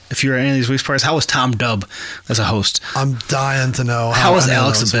if you're at any of these week's parties. How was Tom Dubb as a host? I'm dying to know How was any of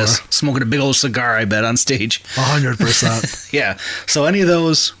Alex those Abyss were. smoking a big old cigar? I bet on stage. 100%. Yeah. So any of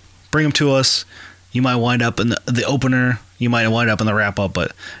those, bring them to us. You might wind up in the opener. You might wind up in the wrap up.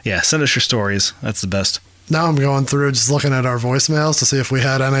 But yeah, send us your stories. That's the best. Now I'm going through just looking at our voicemails to see if we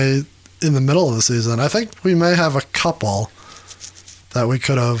had any in the middle of the season. I think we may have a couple that we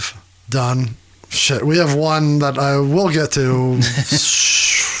could have done. Shit, we have one that I will get to.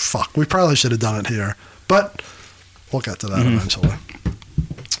 Fuck, we probably should have done it here. But we'll get to that eventually.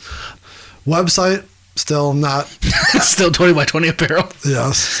 Website, still not. Still 20 by 20 apparel.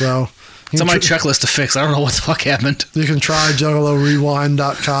 Yes, so. It's on my checklist to fix. I don't know what the fuck happened. You can try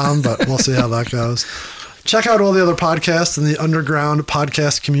juggalorewind.com, but we'll see how that goes. Check out all the other podcasts in the underground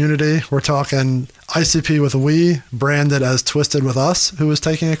podcast community. We're talking ICP with We, branded as Twisted with Us, who is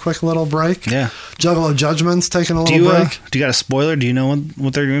taking a quick little break. Yeah. Juggalo Judgment's taking a little break. Do you got a spoiler? Do you know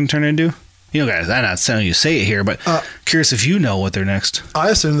what they're going to turn into? You know, guys, I'm not telling you to say it here, but curious if you know what they're next. I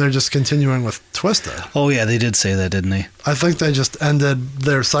assume they're just continuing with Twisted. Oh, yeah, they did say that, didn't they? I think they just ended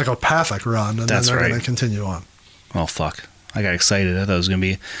their psychopathic run, and That's then they're right. going to continue on. Oh, fuck. I got excited. I thought it was going to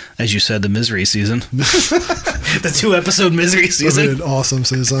be, as you said, the misery season. The 2-episode misery season. It'll be an awesome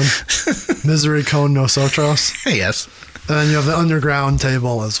season. Misery con nosotros. Yes. And then you have the underground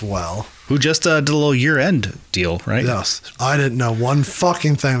table as well. Who just did a little year-end deal, right? Yes. I didn't know one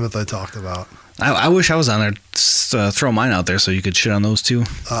fucking thing that they talked about. I wish I was on there. Just, throw mine out there so you could shit on those too.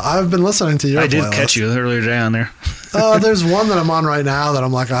 I've been listening to your I did playlist. catch you earlier today on there. There's one that I'm on right now that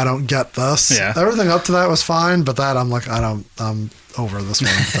I'm like, I don't get this. Yeah. Everything up to that was fine, but that I'm like, I'm over this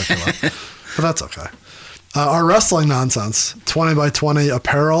one in particular. But that's okay. Our wrestling nonsense, 20 by 20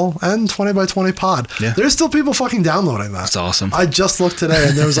 apparel and 20 by 20 pod. Yeah. There's still people fucking downloading that. That's awesome. I just looked today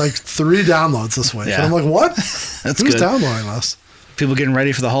and there was like 3 downloads this week. Yeah. And I'm like, what? That's Who's good. downloading this? People getting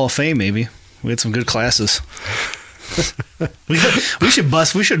ready for the Hall of Fame, maybe. We had some good classes. we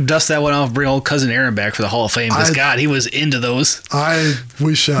should dust that one off, bring old cousin Aaron back for the Hall of Fame, because God, he was into those.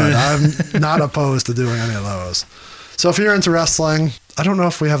 We should. I'm not opposed to doing any of those. So if you're into wrestling, I don't know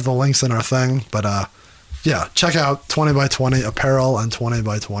if we have the links in our thing, but yeah, check out 20 by 20 apparel and 20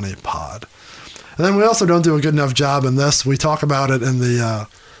 by 20 pod. And then we also don't do a good enough job in this. We talk about it in the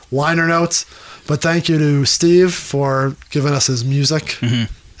liner notes, but thank you to Steve for giving us his music.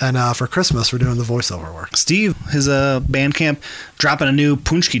 And for Christmas, we're doing the voiceover work. Steve, his Bandcamp, dropping a new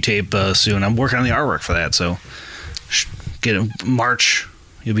Punchki tape soon. I'm working on the artwork for that, so get it March.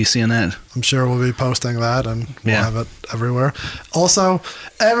 You'll be seeing that. I'm sure we'll be posting that, and we'll Yeah. have it everywhere. Also,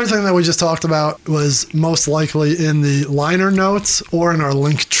 everything that we just talked about was most likely in the liner notes or in our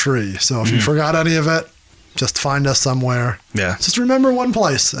link tree. So if you forgot any of it, just find us somewhere. Yeah. Just remember one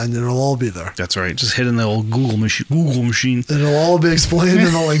place, and it'll all be there. That's right. Just hit in the old Google machine. It'll all be explained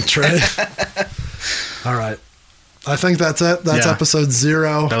in the link tree. All right. I think that's it. That's Yeah. episode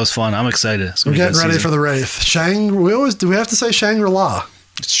 0. That was fun. I'm excited. We're getting ready for the Wraith. Do we have to say Shangri-La?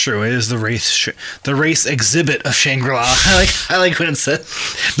 It's true. It is the race exhibit of Shangri-La. I like when it's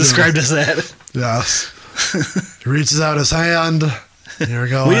described as that. Yes. He reaches out his hand. Here we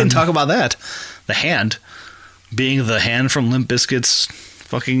go. We didn't talk about that. The hand being the hand from Limp Bizkit's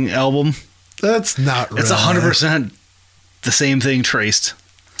fucking album. That's not really. It's 100% the same thing traced.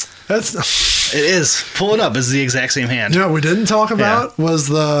 That's. It is. Pull it up. It's the exact same hand. You know what we didn't talk about was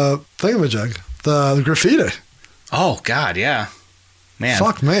the thingamajig, the graffiti. Oh, God, yeah. Man.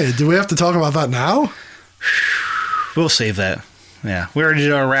 Fuck me. Do we have to talk about that now? We'll save that. Yeah. We already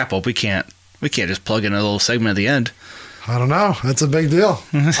did our wrap-up. We can't just plug in a little segment at the end. I don't know. It's a big deal.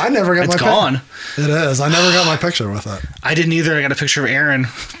 I never got It's my gone. It is. I never got my picture with it. I didn't either. I got a picture of Aaron.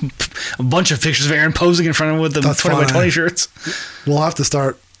 A bunch of pictures of Aaron posing in front of him with the That's 20 by funny. 20 shirts. We'll have to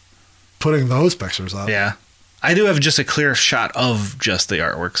start putting those pictures up. Yeah. I do have just a clear shot of just the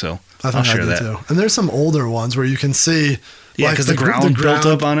artwork, so I I'll think I share do that. too. And there's some older ones where you can see. Yeah, like, because the ground built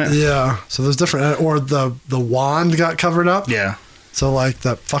up on it. Yeah. So there's different. Or the wand got covered up. Yeah. So like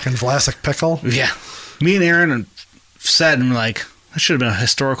that fucking Vlasic pickle. Yeah. Me and Aaron said, and like, that should have been a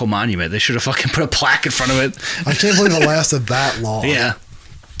historical monument. They should have fucking put a plaque in front of it. I can't believe it lasted that long. Yeah.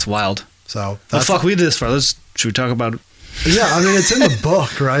 It's wild. So The fuck we did this for? Should we talk about it? Yeah, I mean it's in the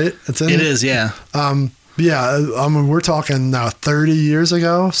book, right? It is, yeah. Yeah, I mean we're talking now 30 years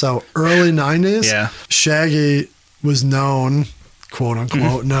ago, so early 90s. Yeah. Shaggy was known, quote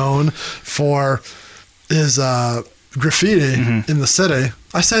unquote, known for his graffiti in the city.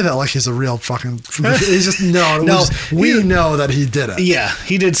 I say that like he's a real fucking. He's just we know that he did it. Yeah,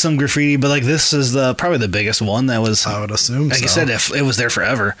 he did some graffiti, but like this is probably the biggest one that was. I would assume. Like you said, if it was there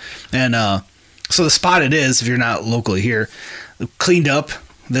forever, and so the spot it is, if you're not locally here, cleaned up.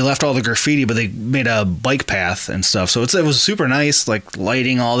 they left all the graffiti, but they made a bike path and stuff. So it was super nice, like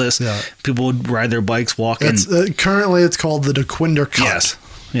lighting, all this. Yeah. People would ride their bikes, walk in. Currently, it's called the DeQuinder Cut. Yes.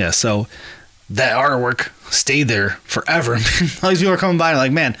 Yeah. So that artwork stayed there forever. All these people are coming by and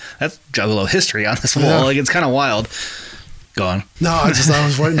like, man, that's Juggalo history on this wall. Yeah. Like, it's kind of wild. Go on. No, I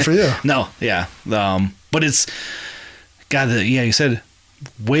was waiting for you. No, yeah. But it's, God, you said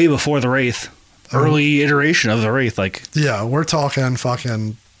way before the Wraith. Early iteration of the Wraith, like... Yeah, we're talking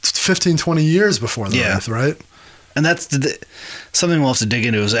fucking 15, 20 years before the Wraith, right? And that's something we'll have to dig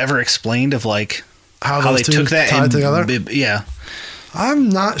into. Was it ever explained of, like, how they took that tied together? Yeah. I'm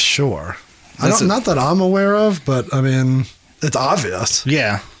not sure. Not that I'm aware of, but, I mean, it's obvious.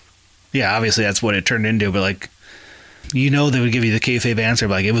 Yeah. Yeah, obviously that's what it turned into, but, like... They would give you the kayfabe answer,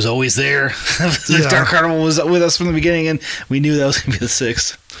 but like, it was always there. The Dark Carnival was with us from the beginning, and we knew that was going to be the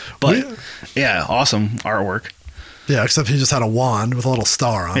 6th. But, awesome artwork. Yeah, except he just had a wand with a little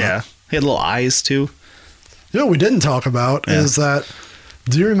star on it. Yeah, he had little eyes, too. What we didn't talk about is that,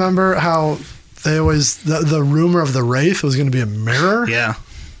 do you remember how they always, the rumor of the Wraith was going to be a mirror? Yeah.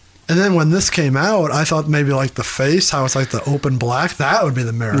 And then when this came out, I thought maybe like the face, how it's like the open black, that would be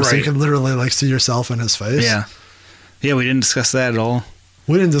the mirror. Right. So you could literally like see yourself in his face. Yeah. Yeah, we didn't discuss that at all.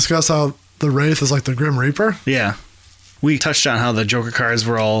 We didn't discuss how the Wraith is like the Grim Reaper? Yeah. We touched on how the Joker cards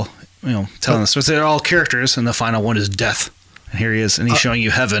were all, telling us. So they're all characters, and the final one is Death. And here he is, and he's showing you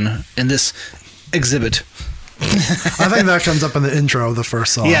heaven in this exhibit. I think that comes up in the intro of the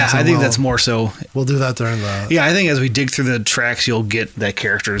first song. Yeah, so I think that's more so. We'll do that during the... Yeah, I think as we dig through the tracks, you'll get the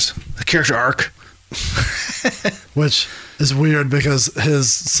character arc. Which is weird because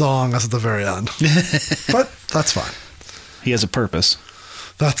his song is at the very end. But that's fine. He has a purpose.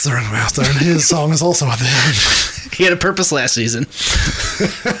 That's the Ringmaster, and his song is also at the end. He had a purpose last season.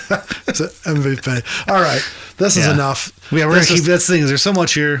 It's an MVP. All right, this is enough. Yeah, we're going to keep... That's the thing. There's so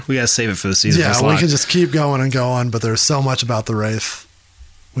much here. We got to save it for the season. Yeah, we can just keep going and going, but there's so much about the Wraith.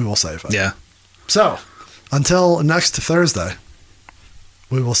 We will save it. Yeah. So, until next Thursday,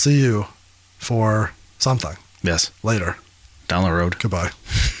 we will see you for something. Yes. Later. Down the road. Goodbye.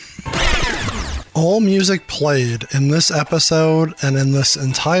 All music played in this episode and in this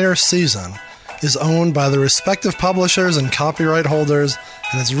entire season is owned by the respective publishers and copyright holders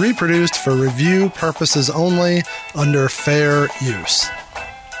and is reproduced for review purposes only under fair use.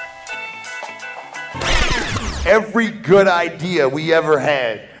 Every good idea we ever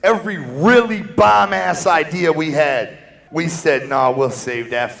had, every really bomb-ass idea we had, we said, no, we'll save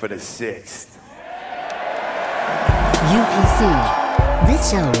that for the 6th. UPC.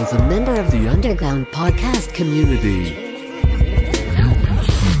 This show is a member of the Underground Podcast community.